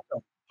shooting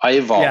film? I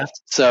evolved. Yeah.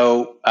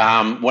 So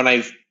when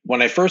I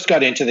first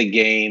got into the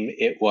game,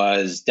 it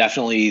was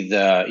definitely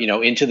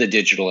into the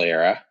digital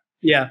era.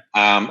 Yeah.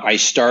 I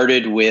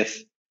started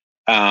with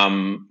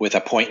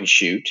a point and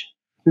shoot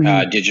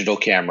digital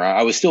camera.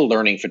 I was still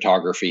learning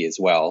photography as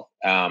well.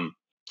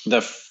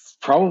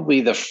 Probably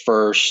the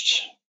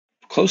first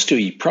close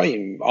to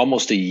probably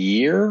almost a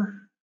year,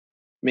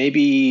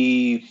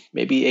 maybe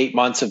 8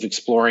 months of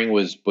exploring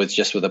was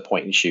just with a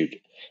point and shoot.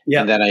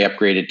 Yeah. And then I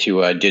upgraded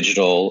to a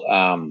digital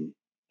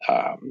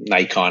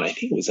Nikon. I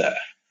think it was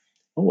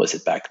what was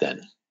it back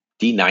then?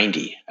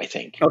 D90, I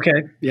think.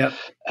 Okay. Yeah.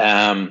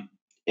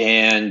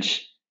 And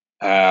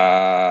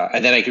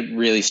then I could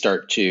really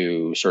start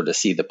to sort of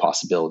see the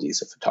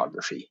possibilities of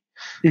photography.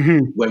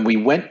 Mm-hmm. When we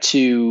went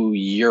to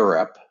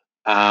Europe,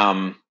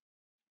 I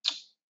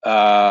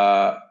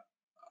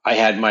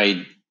had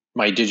my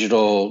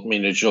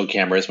digital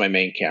camera as my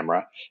main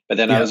camera, but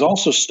then I was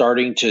also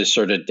starting to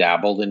sort of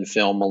dabble in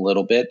film a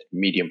little bit,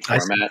 medium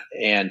format.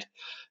 And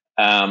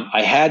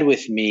I had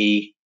with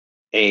me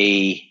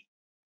a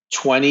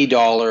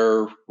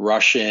 $20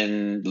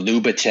 Russian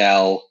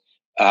Lubitel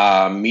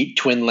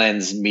twin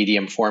lens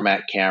medium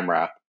format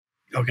camera.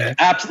 Okay.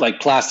 Like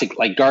plastic,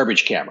 like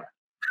garbage camera.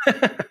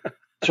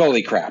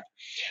 Totally crap.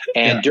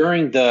 And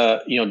during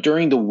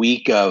the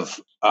week of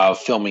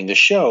filming the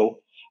show,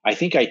 I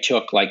think I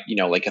took like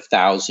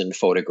 1,000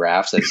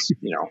 photographs, as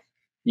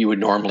you would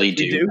normally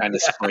do, kind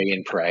of spray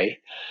and pray.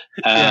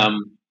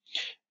 And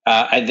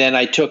then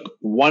I took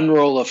one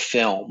roll of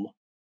film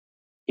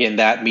in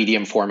that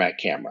medium format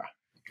camera.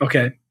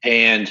 Okay.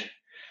 And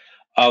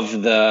of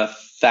the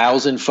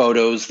 1,000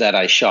 photos that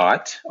I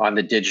shot on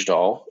the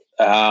digital,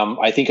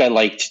 I think I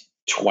liked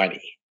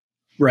 20,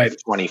 right?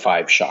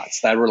 25 shots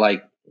that were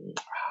like,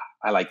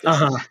 I like this.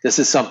 Uh-huh. This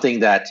is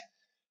something that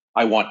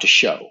I want to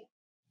show.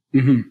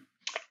 Mm-hmm.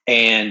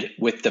 And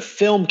with the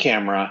film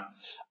camera,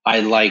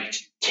 I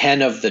liked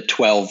 10 of the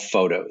 12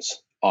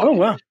 photos.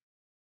 Wow.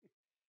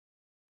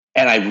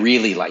 And I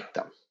really liked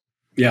them.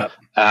 Yeah.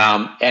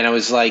 And I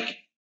was like,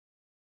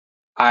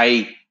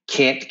 I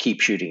can't keep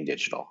shooting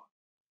digital.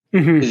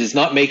 Because it's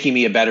not making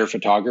me a better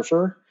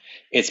photographer.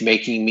 It's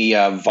making me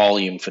a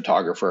volume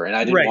photographer. And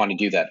I didn't want to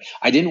do that.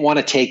 I didn't want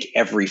to take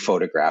every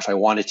photograph. I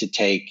wanted to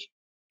take,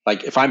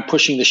 like, if I'm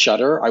pushing the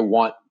shutter, I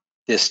want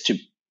this to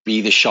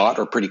be the shot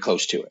or pretty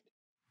close to it.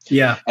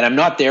 Yeah. And I'm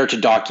not there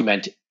to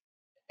document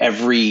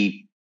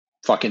every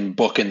fucking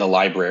book in the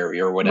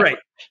library or whatever. Right.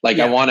 Like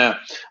I want to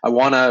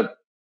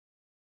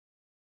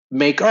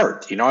make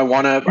art, I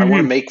want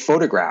to make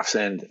photographs,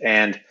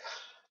 and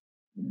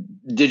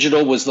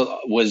digital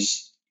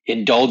was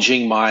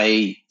indulging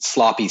my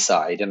sloppy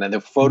side, and then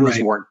the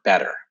photos weren't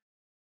better.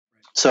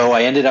 So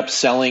I ended up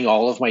selling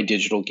all of my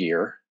digital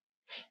gear,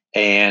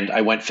 and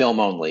I went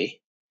film only.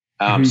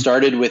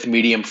 Started with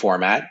medium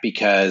format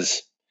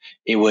because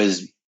it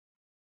was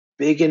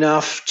big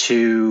enough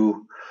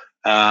to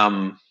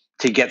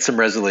get some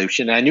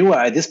resolution. I knew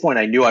at this point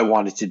I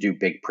wanted to do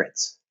big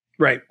prints.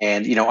 Right.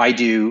 And, I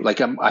do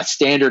like a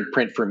standard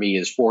print for me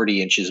is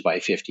 40 inches by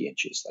 50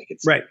 inches. Like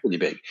it's pretty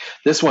big.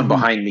 This one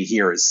behind me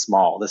here is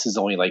small. This is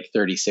only like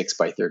 36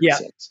 by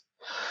 36.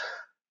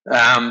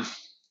 Yeah.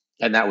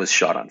 And that was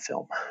shot on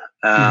film.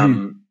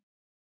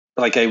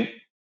 But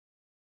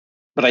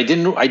I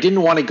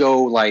didn't want to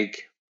go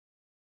like,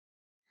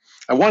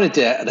 I wanted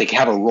to like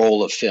have a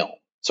roll of film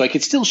so I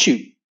could still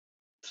shoot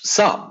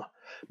some,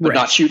 but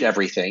not shoot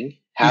everything,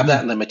 have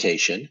that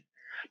limitation.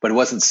 but it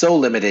wasn't so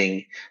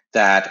limiting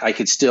that I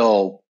could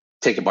still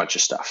take a bunch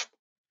of stuff.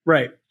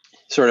 Right.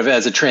 Sort of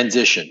as a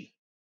transition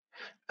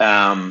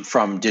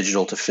from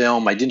digital to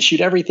film. I didn't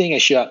shoot everything. I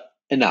shot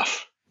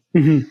enough.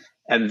 Mm-hmm.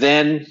 And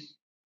then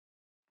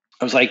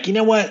I was like, you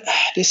know what?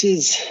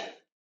 It's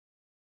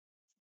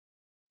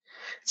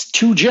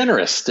too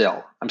generous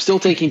still. I'm still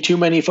taking too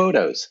many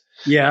photos.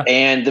 Yeah.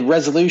 And the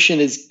resolution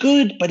is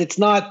good, but it's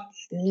not,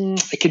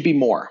 it could be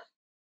more.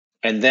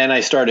 And then I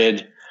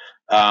started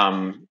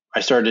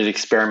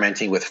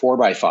experimenting with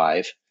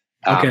 4x5.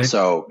 Okay.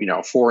 So,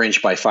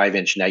 4-inch by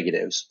 5-inch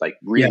negatives, like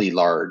really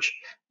large,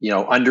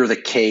 under the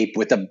cape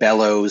with the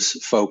bellows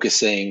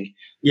focusing,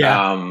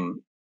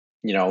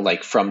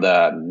 like from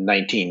the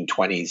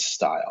 1920s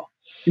style.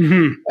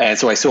 Mm-hmm. And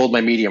so I sold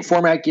my medium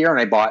format gear and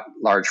I bought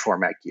large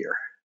format gear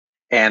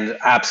and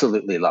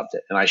absolutely loved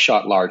it. And I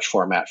shot large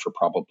format for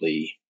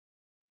probably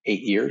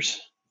 8 years,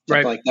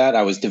 something like that.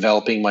 I was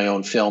developing my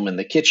own film in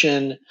the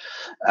kitchen.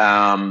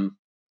 And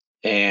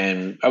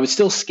I would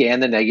still scan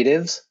the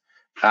negatives,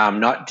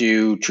 not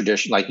do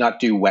not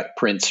do wet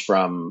prints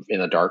from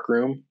in a dark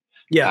room.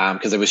 Yeah.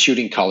 Because I was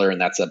shooting color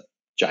and that's a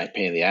giant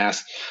pain in the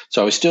ass.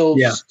 So I was still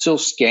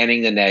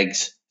scanning the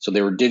negs. So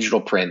they were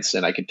digital prints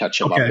and I could touch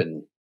them up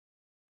in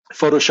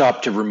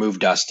Photoshop to remove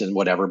dust and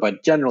whatever.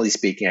 But generally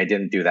speaking, I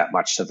didn't do that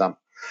much to them.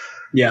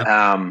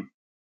 Yeah.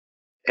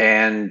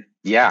 And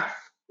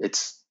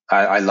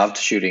I loved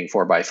shooting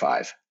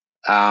 4x5.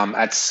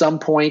 At some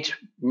point,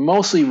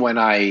 mostly when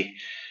I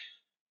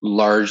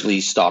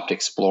largely stopped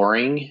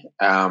exploring,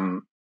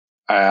 and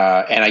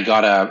I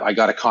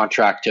got a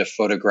contract to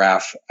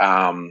photograph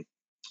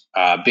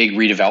a big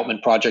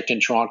redevelopment project in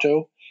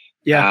Toronto.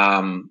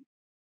 Yeah.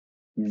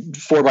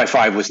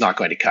 4x5 was not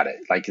going to cut it.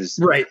 Like,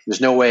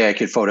 there's no way I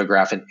could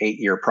photograph an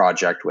 8-year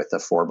project with a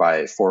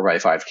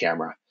 4x5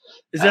 camera.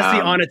 Is this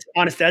the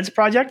Honest Ed's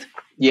project?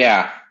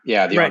 Yeah, the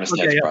Honest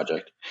Ed's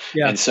project.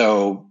 Yeah. And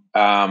so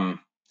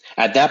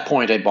at that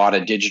point, I bought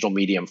a digital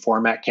medium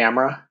format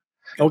camera.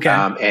 Okay.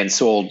 And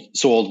sold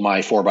my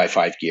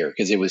 4x5 gear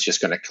because it was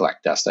just going to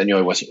collect dust. I knew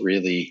I wasn't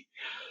really.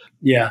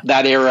 Yeah.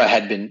 That era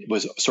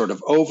was sort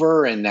of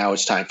over, and now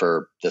it's time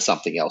for the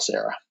something else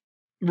era.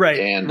 Right.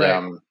 And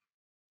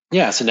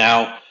so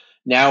now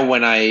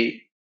when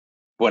I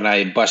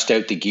bust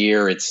out the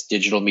gear, it's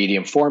digital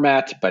medium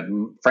format, but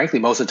frankly,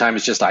 most of the time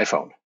it's just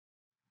iPhone.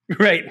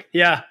 Right.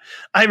 Yeah.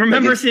 I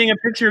remember seeing a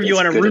picture of you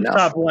on a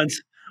rooftop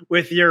once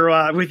with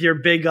your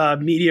big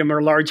medium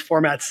or large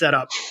format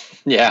setup.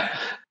 Yeah.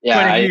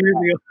 Yeah. I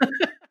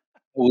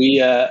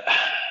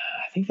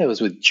think that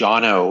was with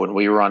Jono when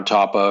we were on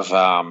top of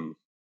one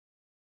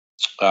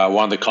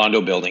of the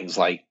condo buildings,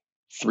 like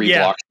 3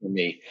 blocks from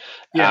me.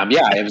 Yeah.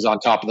 It was on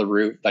top of the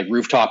roof, like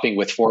rooftopping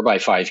with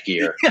 4x5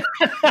 gear.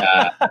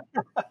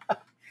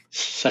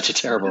 Such a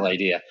terrible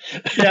idea.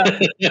 Yeah.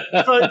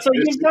 So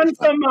you've done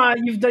some.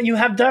 You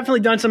have definitely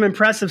done some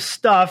impressive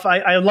stuff.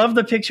 I love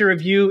the picture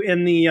of you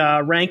in the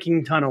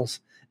ranking tunnels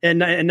in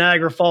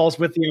Niagara Falls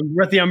with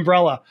the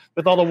umbrella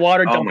with all the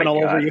water dumping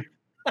all over you.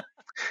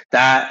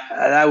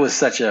 That was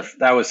such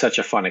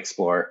a fun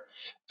explore.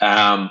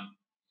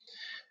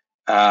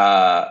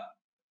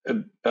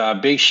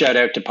 Big shout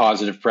out to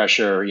Positive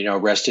Pressure.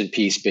 Rest in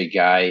peace, big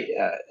guy.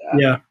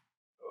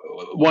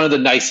 One of the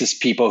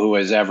nicest people who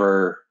has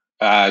ever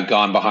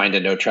gone behind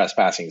a no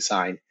trespassing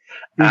sign.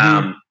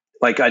 Mm-hmm.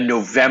 Like a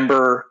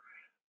November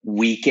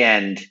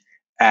weekend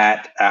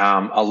at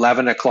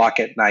 11 o'clock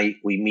at night,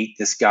 we meet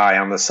this guy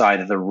on the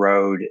side of the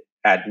road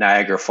at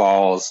Niagara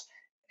Falls,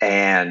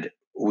 and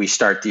we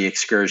start the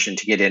excursion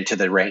to get into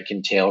the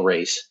Rankin Tail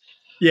race.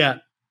 Yeah,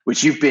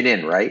 which you've been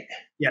in, right?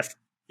 Yes.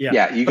 Yeah.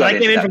 Yeah. You got. I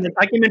came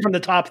in from the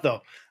top,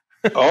 though.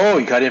 Oh,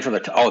 you got in from the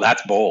top. Oh,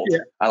 that's bold. Yeah.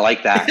 I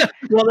like that.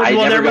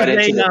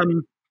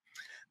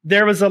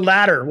 There was a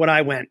ladder when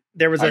I went.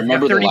 There was a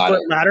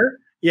 30-foot ladder.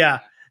 Yeah.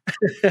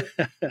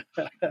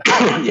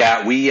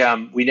 Yeah,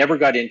 we never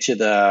got into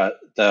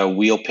the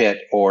wheel pit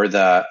or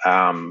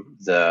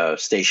the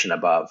station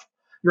above.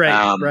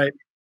 Right. Right.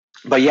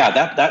 But yeah,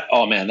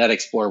 that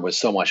Explorer was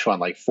so much fun.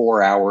 Like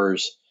 4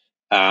 hours,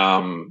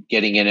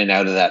 getting in and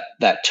out of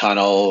that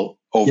tunnel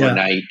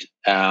overnight.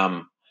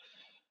 Yeah.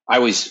 I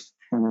was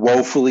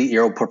woefully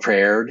ill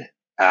prepared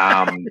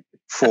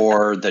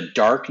for the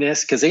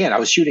darkness because again, I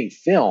was shooting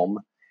film.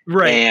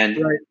 Right. And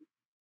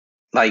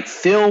like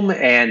film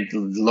and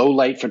low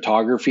light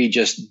photography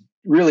just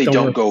really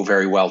don't go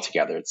very well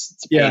together. It's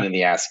a pain in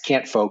the ass.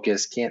 Can't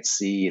focus, can't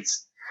see.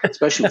 It's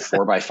especially with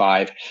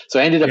 4x5. So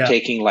I ended up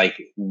taking like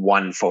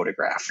one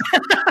photograph.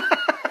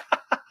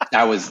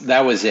 That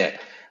was it.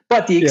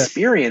 But the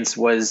experience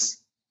was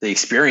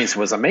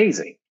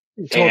amazing.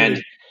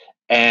 Totally.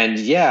 And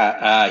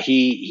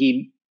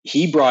he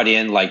brought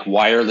in like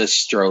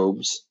wireless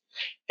strobes,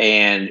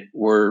 and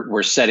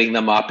we're setting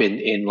them up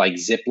in like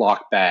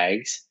Ziploc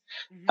bags.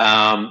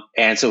 Mm-hmm.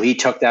 And so he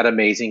took that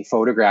amazing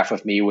photograph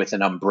of me with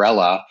an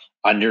umbrella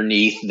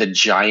underneath the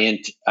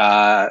giant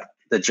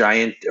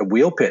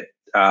wheel pit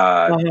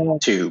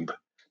tube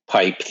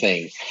pipe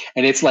thing,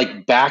 and it's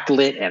like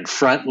backlit and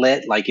front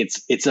lit, like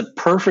it's a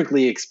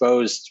perfectly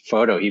exposed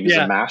photo. He was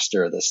a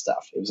master of this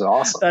stuff. It was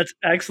awesome. That's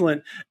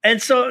excellent.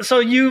 And so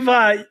you've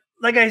like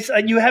I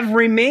said, you have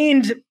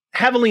remained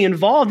heavily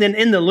involved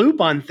in the loop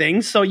on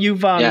things. So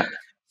you've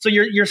so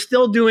you're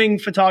still doing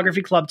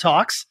photography club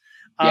talks.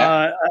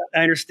 I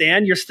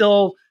understand you're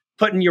still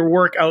putting your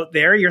work out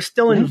there. You're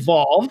still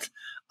involved.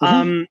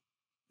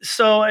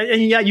 So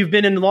you've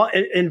been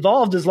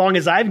involved as long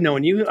as I've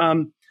known you.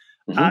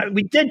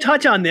 We did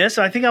touch on this.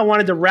 So I think I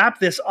wanted to wrap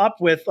this up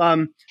with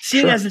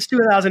seeing as it's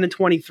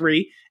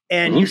 2023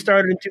 and you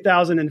started in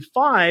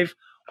 2005.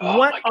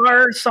 What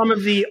are some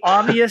of the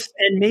obvious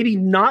and maybe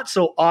not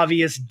so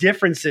obvious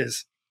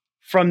differences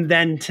from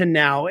then to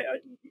now?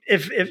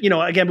 If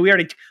again, we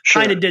already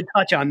kind of did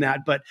touch on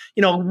that, but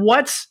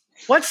what's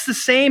the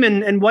same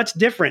and what's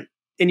different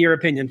in your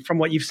opinion from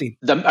what you've seen?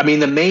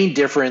 The main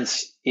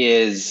difference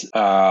is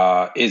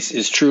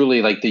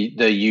truly like the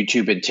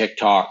YouTube and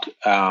TikTok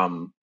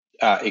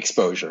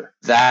exposure.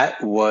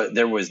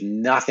 There was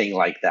nothing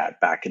like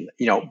that back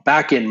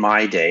in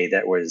my day.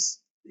 That was,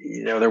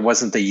 there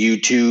wasn't the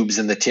YouTubes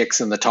and the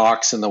Ticks and the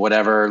Talks and the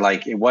whatever.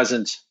 Like it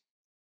wasn't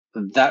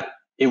that.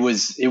 It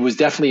was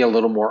definitely a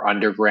little more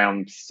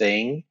underground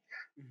thing.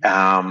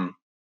 It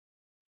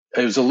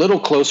was a little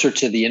closer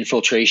to the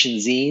infiltration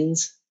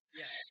zines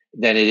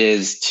than it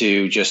is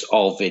to just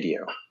all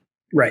video.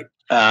 Right.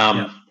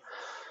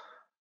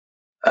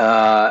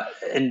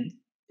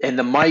 And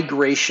the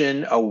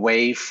migration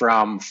away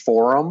from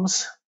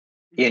forums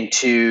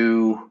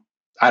into,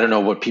 I don't know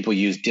what people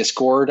use,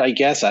 Discord, I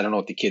guess. I don't know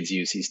what the kids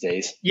use these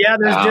days. Yeah,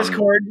 there's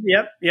Discord.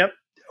 Yep.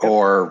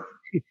 Or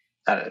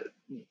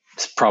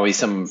probably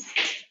some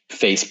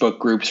Facebook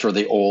groups for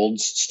the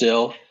olds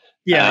still.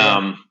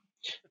 And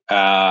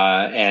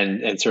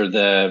sort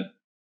of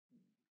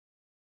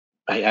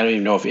I don't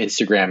even know if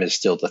Instagram is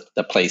still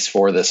the place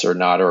for this or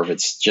not, or if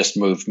it's just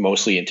moved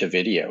mostly into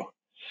video.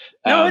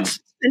 No,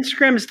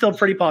 Instagram is still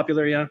pretty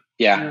popular.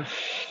 Yeah.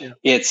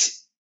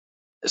 It's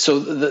so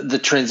the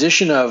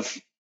transition of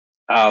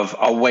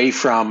away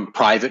from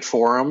private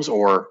forums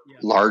or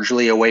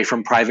largely away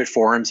from private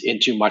forums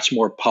into much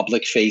more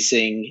public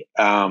facing,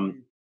 I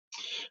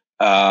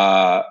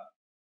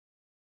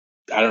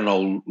don't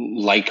know,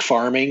 like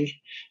farming,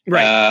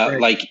 right.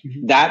 Like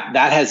that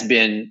has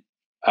been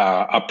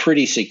a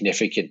pretty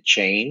significant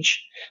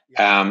change.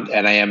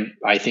 And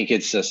I think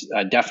it's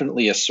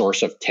definitely a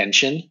source of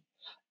tension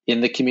in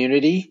the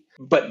community,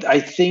 but I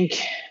think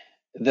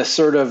the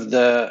sort of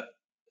the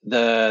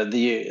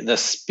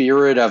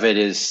spirit of it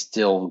is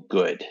still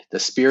good. The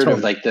spirit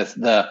of like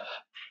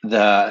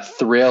the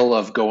thrill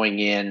of going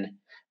in,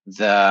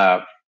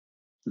 the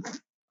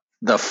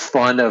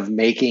fun of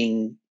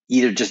making,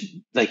 either just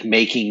like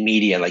making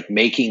media, like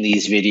making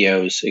these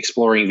videos,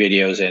 exploring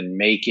videos and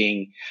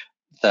making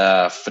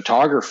the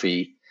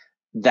photography,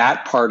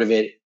 that part of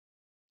it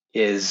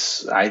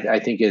is, I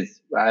think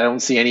I don't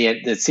see any,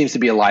 it seems to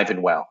be alive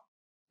and well.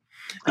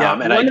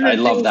 And I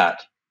love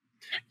that.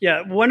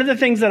 Yeah. One of the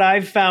things that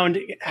I've found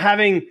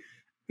having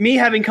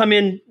come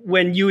in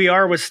when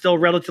UER was still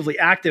relatively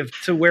active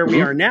to where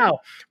we are now,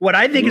 what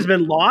I think has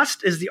been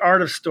lost is the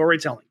art of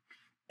storytelling.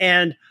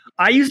 And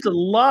I used to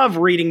love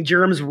reading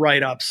Germ's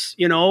write-ups,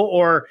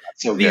 or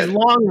these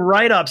long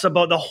write-ups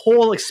about the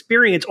whole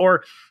experience,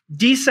 or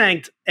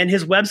Desanct and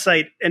his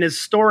website and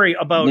his story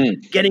about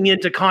getting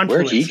into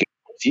Confluence. Is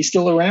he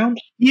still around?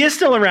 He is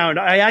still around.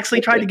 I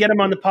actually tried to get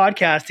him on the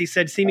podcast. He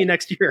said, "See me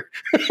next year."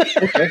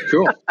 Okay,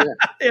 cool.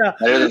 Yeah.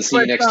 Better than see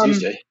you next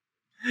Tuesday.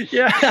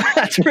 Yeah,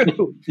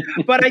 true.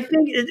 But I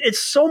think it's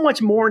so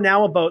much more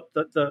now about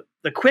the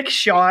quick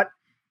shot,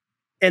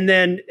 and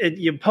then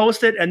you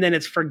post it, and then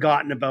it's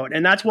forgotten about.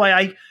 And that's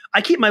why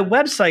I keep my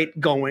website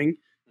going,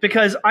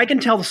 because I can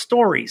tell the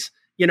stories,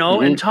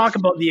 and talk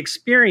about the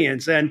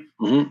experience. And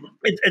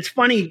it's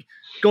funny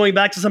going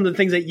back to some of the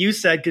things that you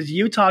said, because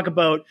you talk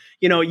about,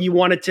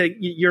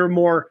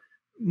 you're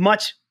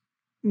much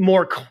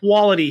more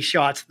quality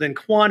shots than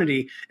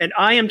quantity. And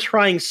I am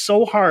trying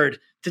so hard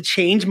to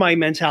change my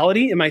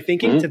mentality and my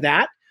thinking to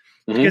that,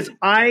 because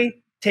I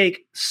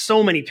take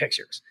so many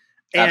pictures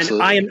and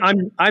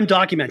I'm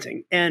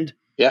documenting. And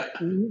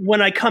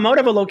when I come out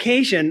of a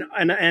location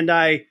and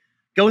I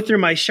go through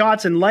my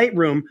shots in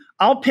Lightroom,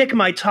 I'll pick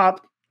my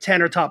top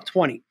 10 or top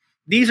 20.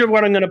 These are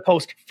what I'm going to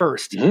post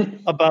first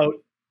about,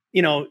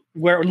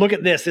 where, look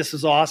at this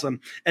is awesome.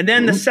 And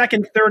then the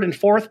second, third, and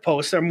fourth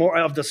posts are more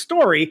of the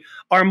story,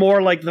 are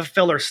more like the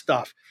filler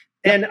stuff.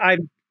 And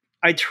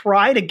I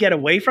try to get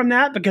away from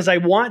that, because I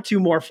want to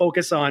more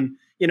focus on,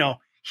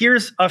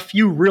 here's a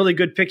few really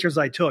good pictures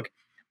I took.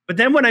 But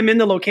then when I'm in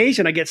the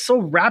location, I get so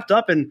wrapped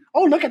up in,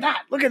 oh, look at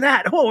that.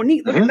 Oh,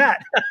 neat. Look at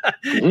that.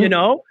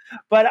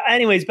 But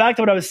anyways, back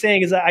to what I was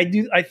saying is that I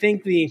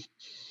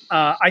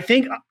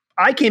think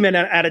I came in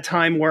at a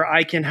time where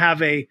I can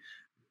have a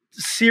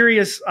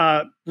serious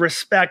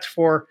respect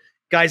for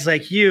guys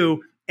like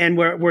you and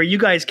where you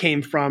guys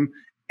came from,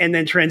 and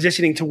then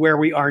transitioning to where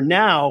we are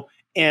now,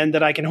 and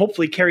that I can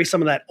hopefully carry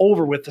some of that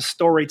over with the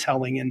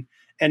storytelling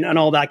and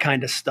all that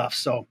kind of stuff.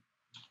 So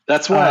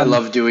That's why I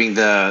love doing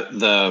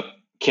the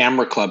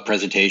camera club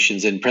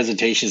presentations and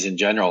presentations in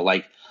general.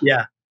 Like,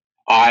 yeah,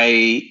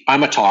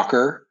 I'm a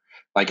talker.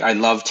 Like, I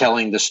love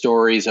telling the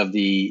stories of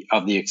the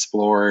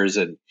explorers,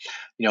 and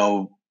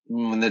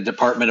when the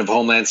Department of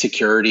Homeland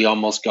Security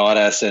almost got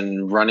us,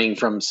 and running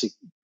from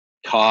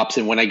cops,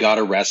 and when I got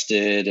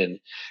arrested,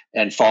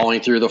 and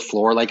falling through the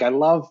floor. Like, I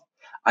love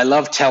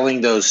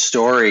telling those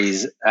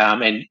stories.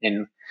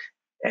 And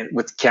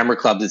with camera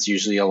clubs, it's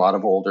usually a lot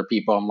of older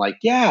people. I'm like,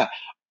 yeah,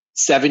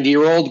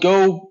 70-year-old,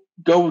 go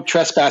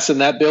trespass in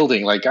that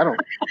building. Like, I don't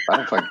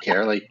fucking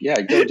care. Like,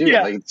 yeah, go do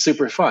it. Like, it's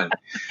super fun.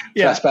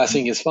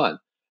 Trespassing is fun.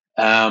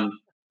 I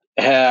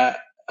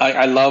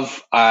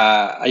love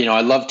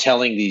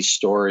telling these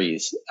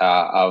stories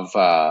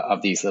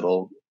of these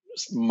little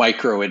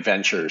micro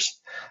adventures.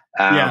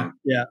 I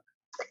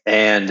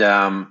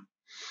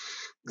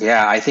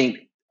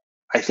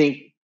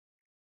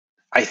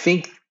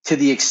think to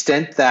the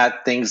extent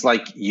that things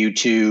like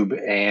YouTube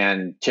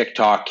and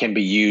TikTok can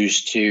be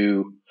used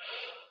to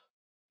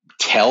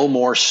tell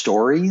more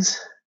stories,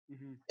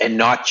 and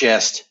not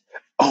just,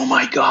 oh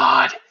my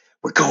God,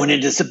 we're going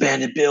into this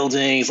abandoned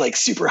building. It's like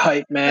super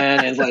hype,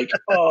 man. And like,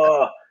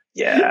 oh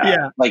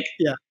yeah.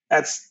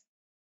 That's,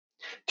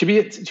 to be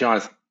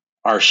honest,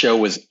 our show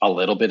was a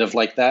little bit of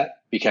like that,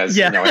 because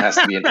it has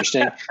to be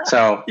interesting.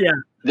 So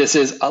this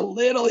is a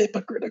little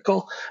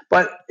hypocritical,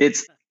 but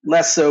it's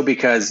less so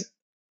because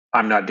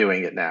I'm not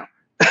doing it now.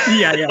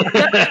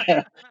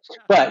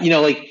 But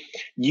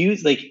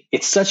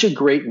it's such a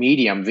great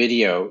medium,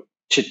 video,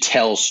 to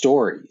tell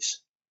stories.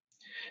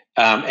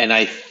 And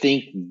I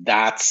think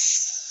that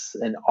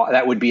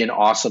would be an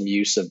awesome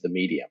use of the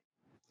medium.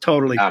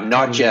 Totally.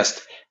 Not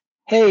just,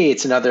 hey,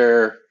 it's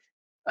another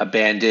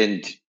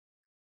abandoned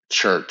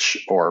church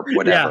or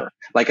whatever.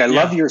 Like, I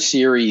love your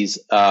series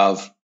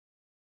of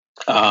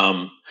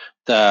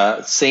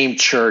the same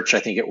church,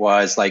 I think it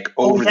was, like,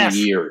 over the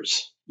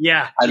years.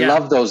 I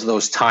love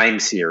those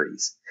time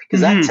series, because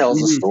that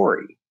tells a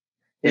story.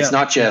 It's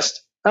not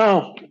just,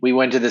 oh, we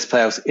went to this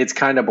place. It's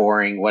kind of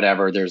boring.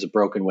 Whatever. There's a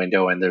broken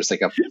window, and there's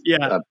like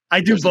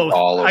I do both.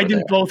 I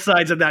do both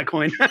sides of that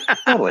coin.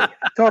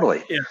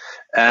 Totally.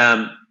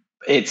 There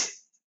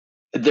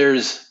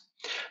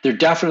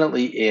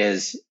definitely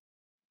is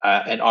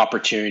an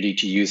opportunity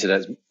to use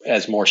it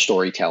as more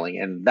storytelling,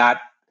 and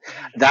that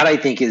I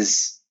think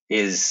is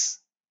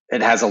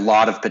it has a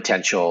lot of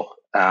potential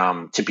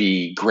to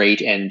be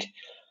great, and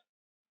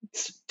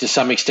to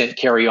some extent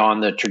carry on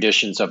the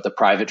traditions of the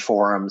private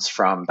forums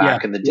from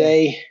back in the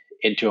day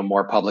into a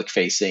more public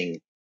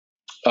facing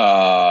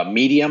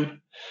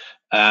medium.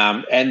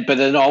 But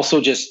then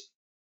also just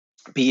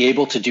be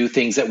able to do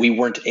things that we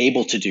weren't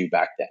able to do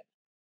back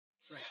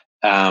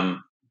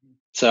then.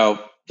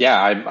 So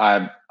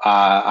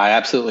I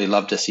absolutely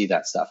love to see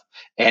that stuff.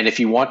 And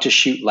if you want to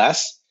shoot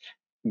less,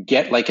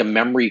 get like a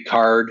memory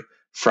card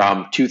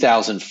from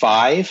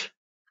 2005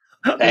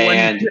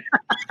 and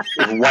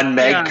 1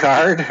 meg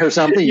card or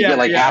something. You get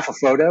like half a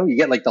photo. You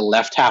get like the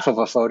left half of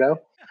a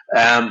photo,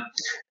 or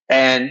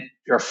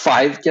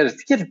five. Get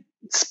a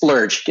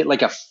splurge. Get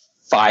like a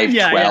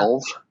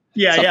 512,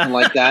 something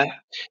like that.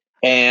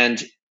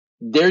 And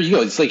there you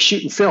go. It's like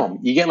shooting film.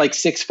 You get like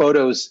 6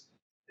 photos,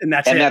 and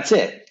that's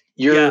it.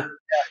 You'll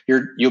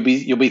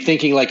be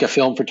thinking like a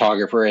film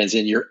photographer, as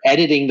in you're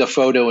editing the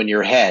photo in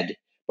your head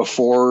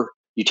before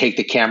you take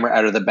the camera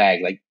out of the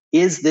bag. Like,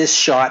 is this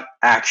shot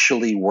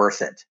actually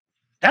worth it?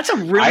 That's a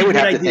really good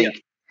idea.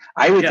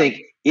 I would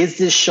think, is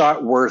this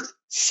shot worth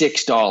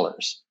 $6?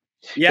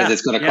 Because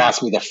it's going to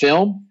cost me the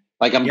film.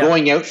 Like, I'm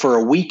going out for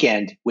a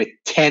weekend with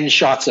 10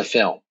 shots of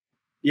film.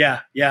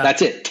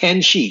 That's it.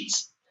 10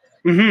 sheets.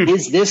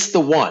 Is this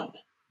the one?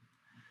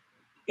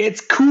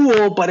 It's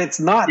cool, but it's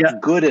not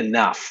good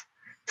enough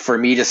for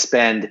me to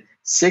spend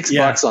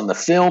 $6 on the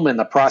film and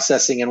the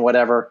processing and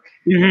whatever.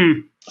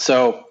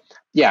 So,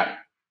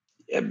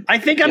 I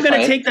think I'm going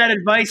to take that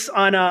advice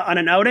on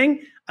an outing.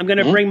 I'm going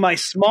to bring my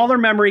smaller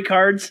memory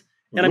cards,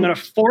 and I'm going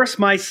to force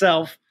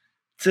myself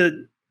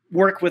to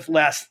work with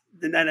less.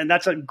 And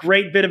that's a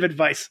great bit of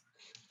advice.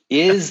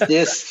 Is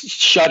this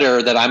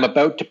shutter that I'm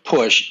about to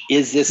push,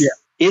 is this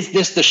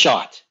the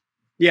shot?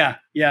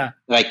 That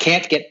I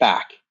can't get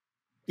back.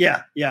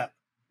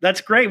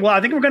 That's great. Well,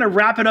 I think we're going to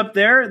wrap it up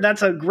there.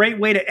 That's a great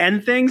way to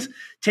end things.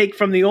 Take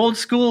from the old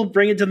school,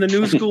 bring it to the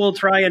new school,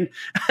 try and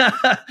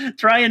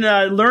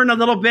learn a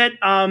little bit.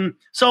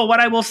 So what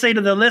I will say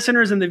to the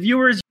listeners and the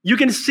viewers, you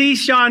can see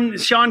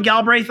Sean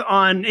Galbraith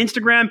on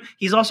Instagram.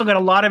 He's also got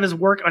a lot of his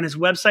work on his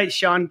website,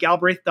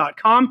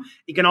 SeanGalbraith.com.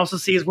 You can also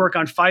see his work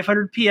on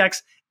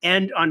 500px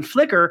and on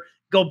Flickr.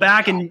 Go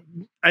back and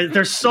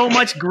there's so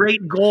much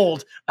great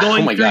gold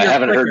going. Oh my God, I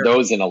haven't heard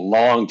those in a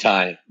long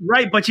time.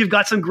 Right, but you've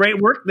got some great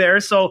work there.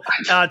 So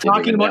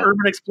talking about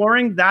urban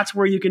exploring, that's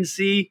where you can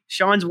see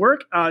Sean's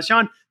work.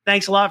 Sean,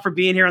 thanks a lot for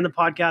being here on the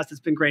podcast.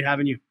 It's been great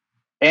having you.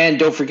 And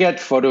don't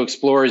forget, Photo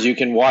Explorers, you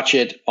can watch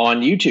it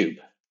on YouTube.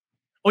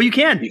 Oh, you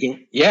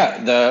can?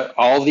 Yeah.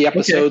 All the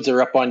episodes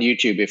are up on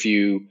YouTube if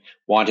you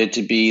wanted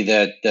to be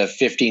the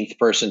 15th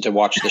person to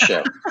watch the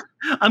show.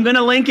 I'm going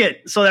to link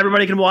it so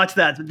everybody can watch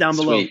that down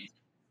below. Sweet.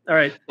 All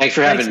right. Thanks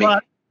for having me. All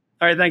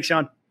right. Thanks,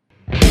 Sean.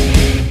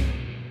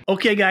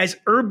 Okay, guys,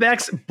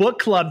 Urbex Book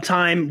Club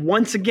time.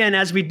 Once again,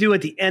 as we do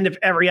at the end of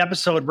every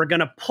episode, we're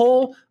going to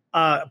pull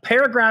a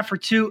paragraph or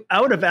two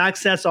out of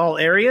Access All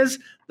Areas,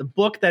 the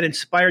book that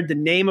inspired the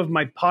name of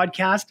my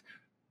podcast,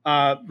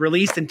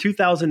 released in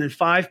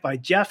 2005 by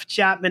Jeff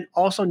Chapman,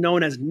 also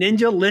known as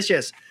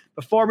Ninjalicious.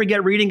 Before we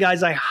get reading,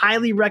 guys, I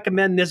highly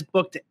recommend this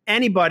book to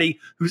anybody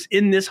who's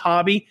in this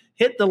hobby.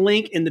 Hit the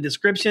link in the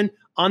description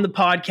on the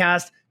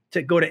podcast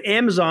to go to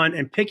Amazon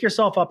and pick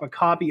yourself up a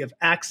copy of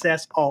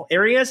Access All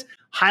Areas.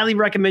 Highly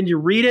recommend you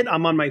read it.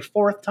 I'm on my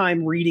 4th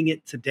time reading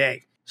it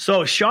today.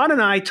 So Sean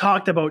and I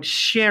talked about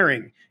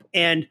sharing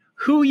and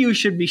who you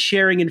should be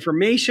sharing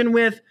information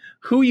with,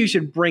 who you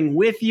should bring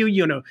with you.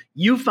 You know,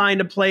 you find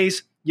a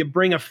place, you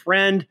bring a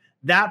friend,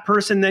 that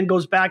person then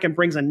goes back and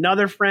brings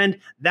another friend.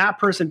 That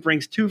person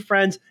brings 2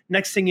 friends.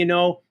 Next thing you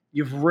know,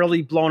 you've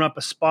really blown up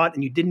a spot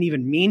and you didn't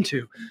even mean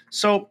to.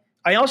 So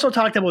I also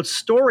talked about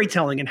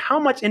storytelling and how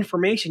much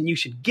information you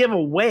should give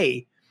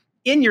away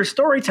in your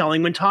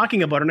storytelling when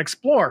talking about an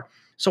explorer.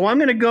 So I'm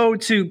going to go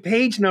to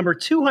page number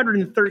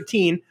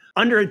 213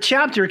 under a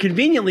chapter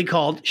conveniently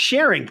called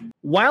Sharing.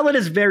 While it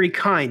is very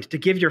kind to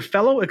give your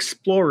fellow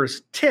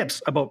explorers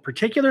tips about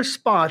particular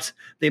spots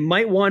they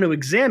might want to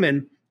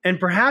examine, and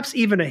perhaps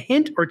even a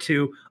hint or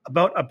two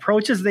about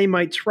approaches they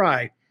might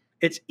try,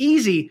 it's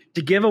easy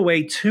to give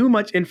away too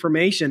much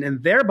information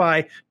and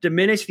thereby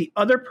diminish the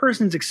other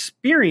person's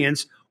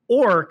experience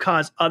or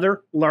cause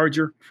other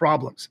larger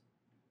problems.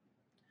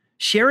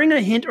 Sharing a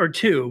hint or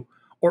two,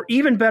 or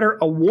even better,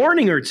 a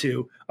warning or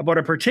two about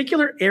a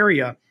particular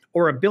area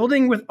or a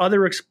building with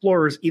other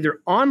explorers, either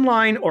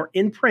online or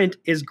in print,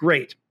 is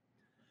great.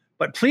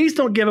 But please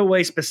don't give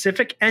away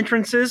specific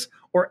entrances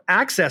or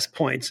access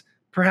points,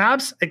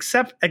 perhaps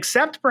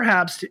except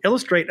perhaps to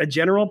illustrate a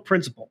general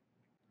principle.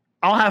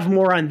 I'll have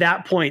more on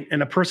that point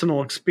and a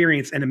personal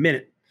experience in a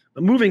minute.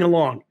 But moving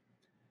along,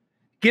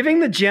 giving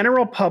the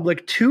general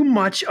public too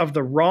much of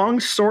the wrong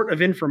sort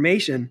of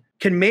information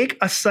can make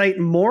a site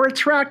more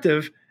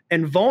attractive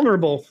and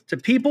vulnerable to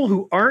people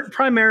who aren't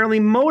primarily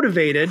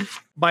motivated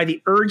by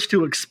the urge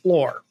to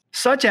explore,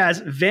 such as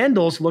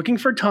vandals looking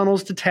for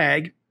tunnels to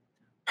tag,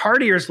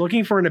 partiers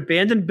looking for an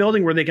abandoned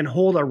building where they can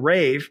hold a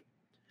rave,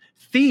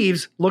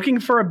 thieves looking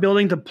for a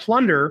building to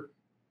plunder,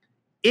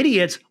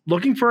 idiots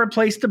looking for a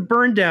place to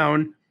burn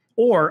down,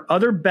 or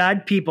other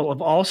bad people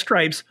of all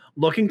stripes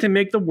looking to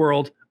make the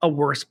world a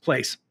worse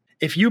place.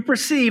 If you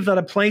perceive that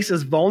a place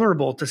is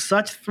vulnerable to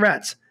such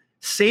threats,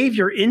 save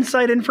your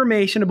inside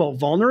information about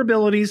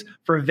vulnerabilities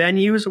for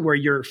venues where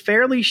you're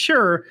fairly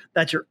sure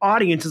that your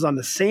audience is on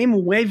the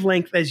same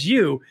wavelength as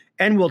you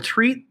and will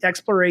treat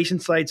exploration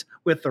sites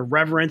with the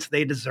reverence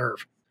they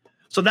deserve.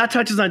 So that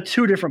touches on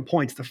 2 different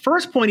points. The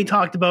first point he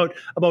talked about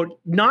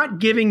not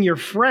giving your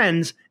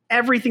friends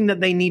everything that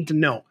they need to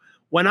know.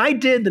 When I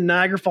did the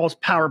Niagara Falls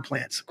power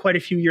plants quite a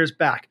few years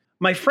back,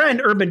 my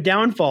friend Urban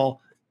Downfall,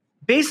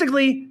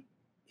 basically,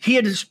 he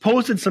had just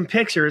posted some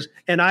pictures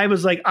and I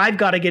was like, I've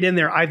got to get in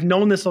there. I've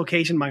known this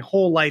location my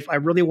whole life. I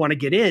really want to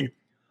get in.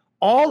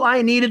 All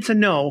I needed to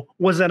know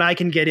was that I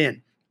can get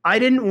in. I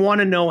didn't want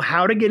to know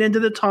how to get into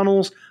the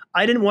tunnels.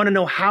 I didn't want to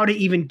know how to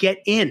even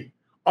get in.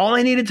 All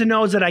I needed to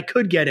know is that I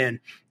could get in.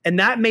 And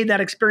that made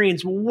that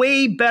experience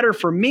way better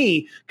for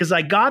me because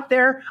I got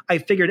there. I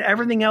figured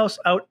everything else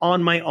out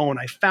on my own.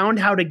 I found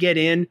how to get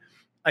in.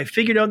 I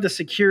figured out the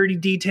security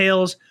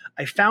details.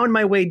 I found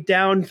my way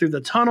down through the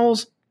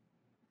tunnels,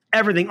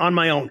 everything on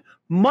my own.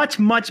 Much,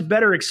 much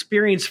better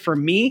experience for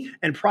me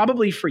and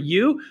probably for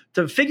you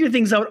to figure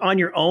things out on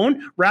your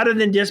own rather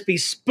than just be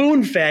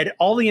spoon-fed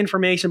all the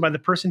information by the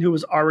person who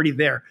was already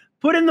there.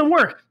 Put in the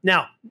work.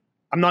 Now,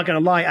 I'm not going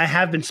to lie, I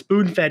have been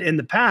spoon-fed in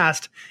the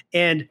past,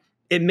 and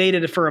it made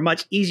it for a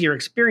much easier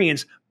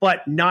experience,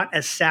 but not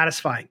as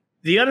satisfying.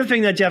 The other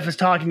thing that Jeff is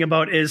talking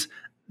about is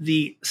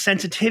the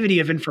sensitivity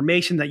of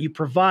information that you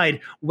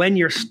provide when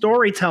you're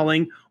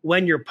storytelling,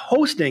 when you're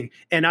posting.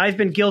 And I've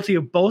been guilty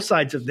of both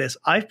sides of this.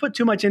 I've put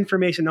too much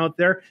information out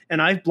there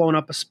and I've blown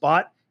up a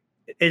spot.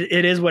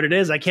 It is what it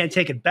is. I can't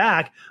take it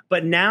back.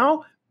 But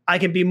now I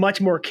can be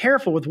much more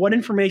careful with what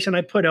information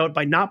I put out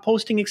by not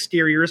posting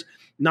exteriors,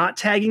 not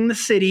tagging the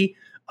city,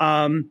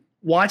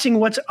 watching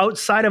what's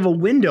outside of a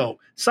window.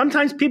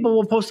 Sometimes people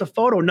will post a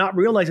photo not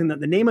realizing that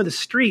the name of the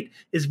street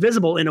is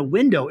visible in a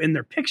window in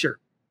their picture.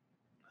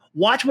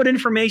 Watch what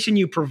information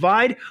you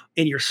provide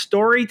in your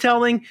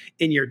storytelling,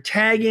 in your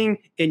tagging,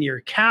 in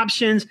your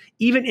captions,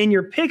 even in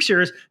your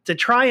pictures to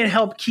try and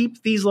help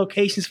keep these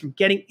locations from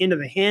getting into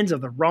the hands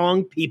of the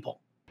wrong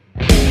people.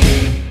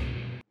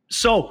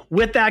 So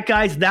with that,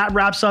 guys, that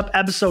wraps up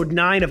episode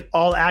 9 of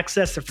All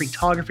Access, the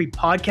Freaktography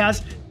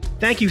podcast.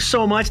 Thank you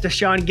so much to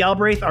Sean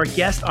Galbraith, our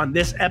guest on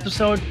this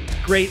episode.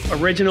 great,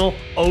 original,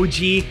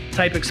 OG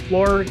type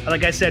explorer.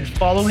 Like I said,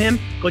 follow him.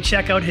 Go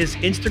check out his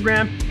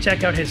Instagram,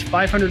 check out his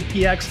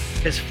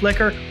 500px, his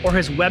Flickr, or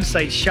his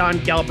website,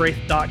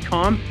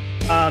 SeanGalbraith.com.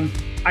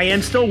 I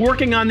am still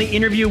working on the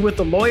interview with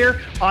the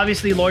lawyer.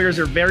 Obviously, lawyers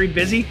are very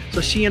busy,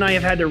 so she and I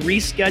have had to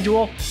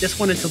reschedule this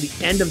one until the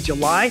end of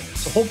July.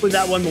 So hopefully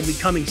that one will be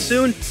coming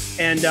soon.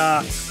 And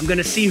I'm going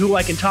to see who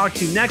I can talk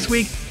to next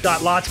week.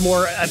 Got lots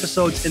more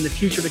episodes in the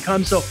future to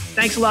come. So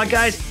thanks a lot,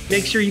 guys.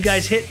 Make sure you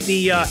guys hit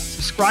the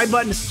subscribe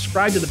button to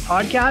subscribe to the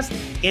podcast.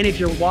 And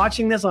if you're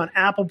watching this on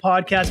Apple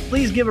Podcasts,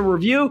 please give a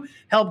review.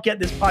 Help get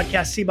this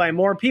podcast seen by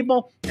more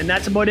people. And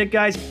that's about it,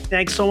 guys.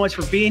 Thanks so much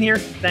for being here.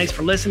 Thanks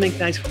for listening.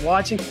 Thanks for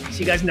watching.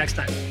 See you guys next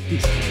time.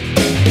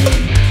 Peace.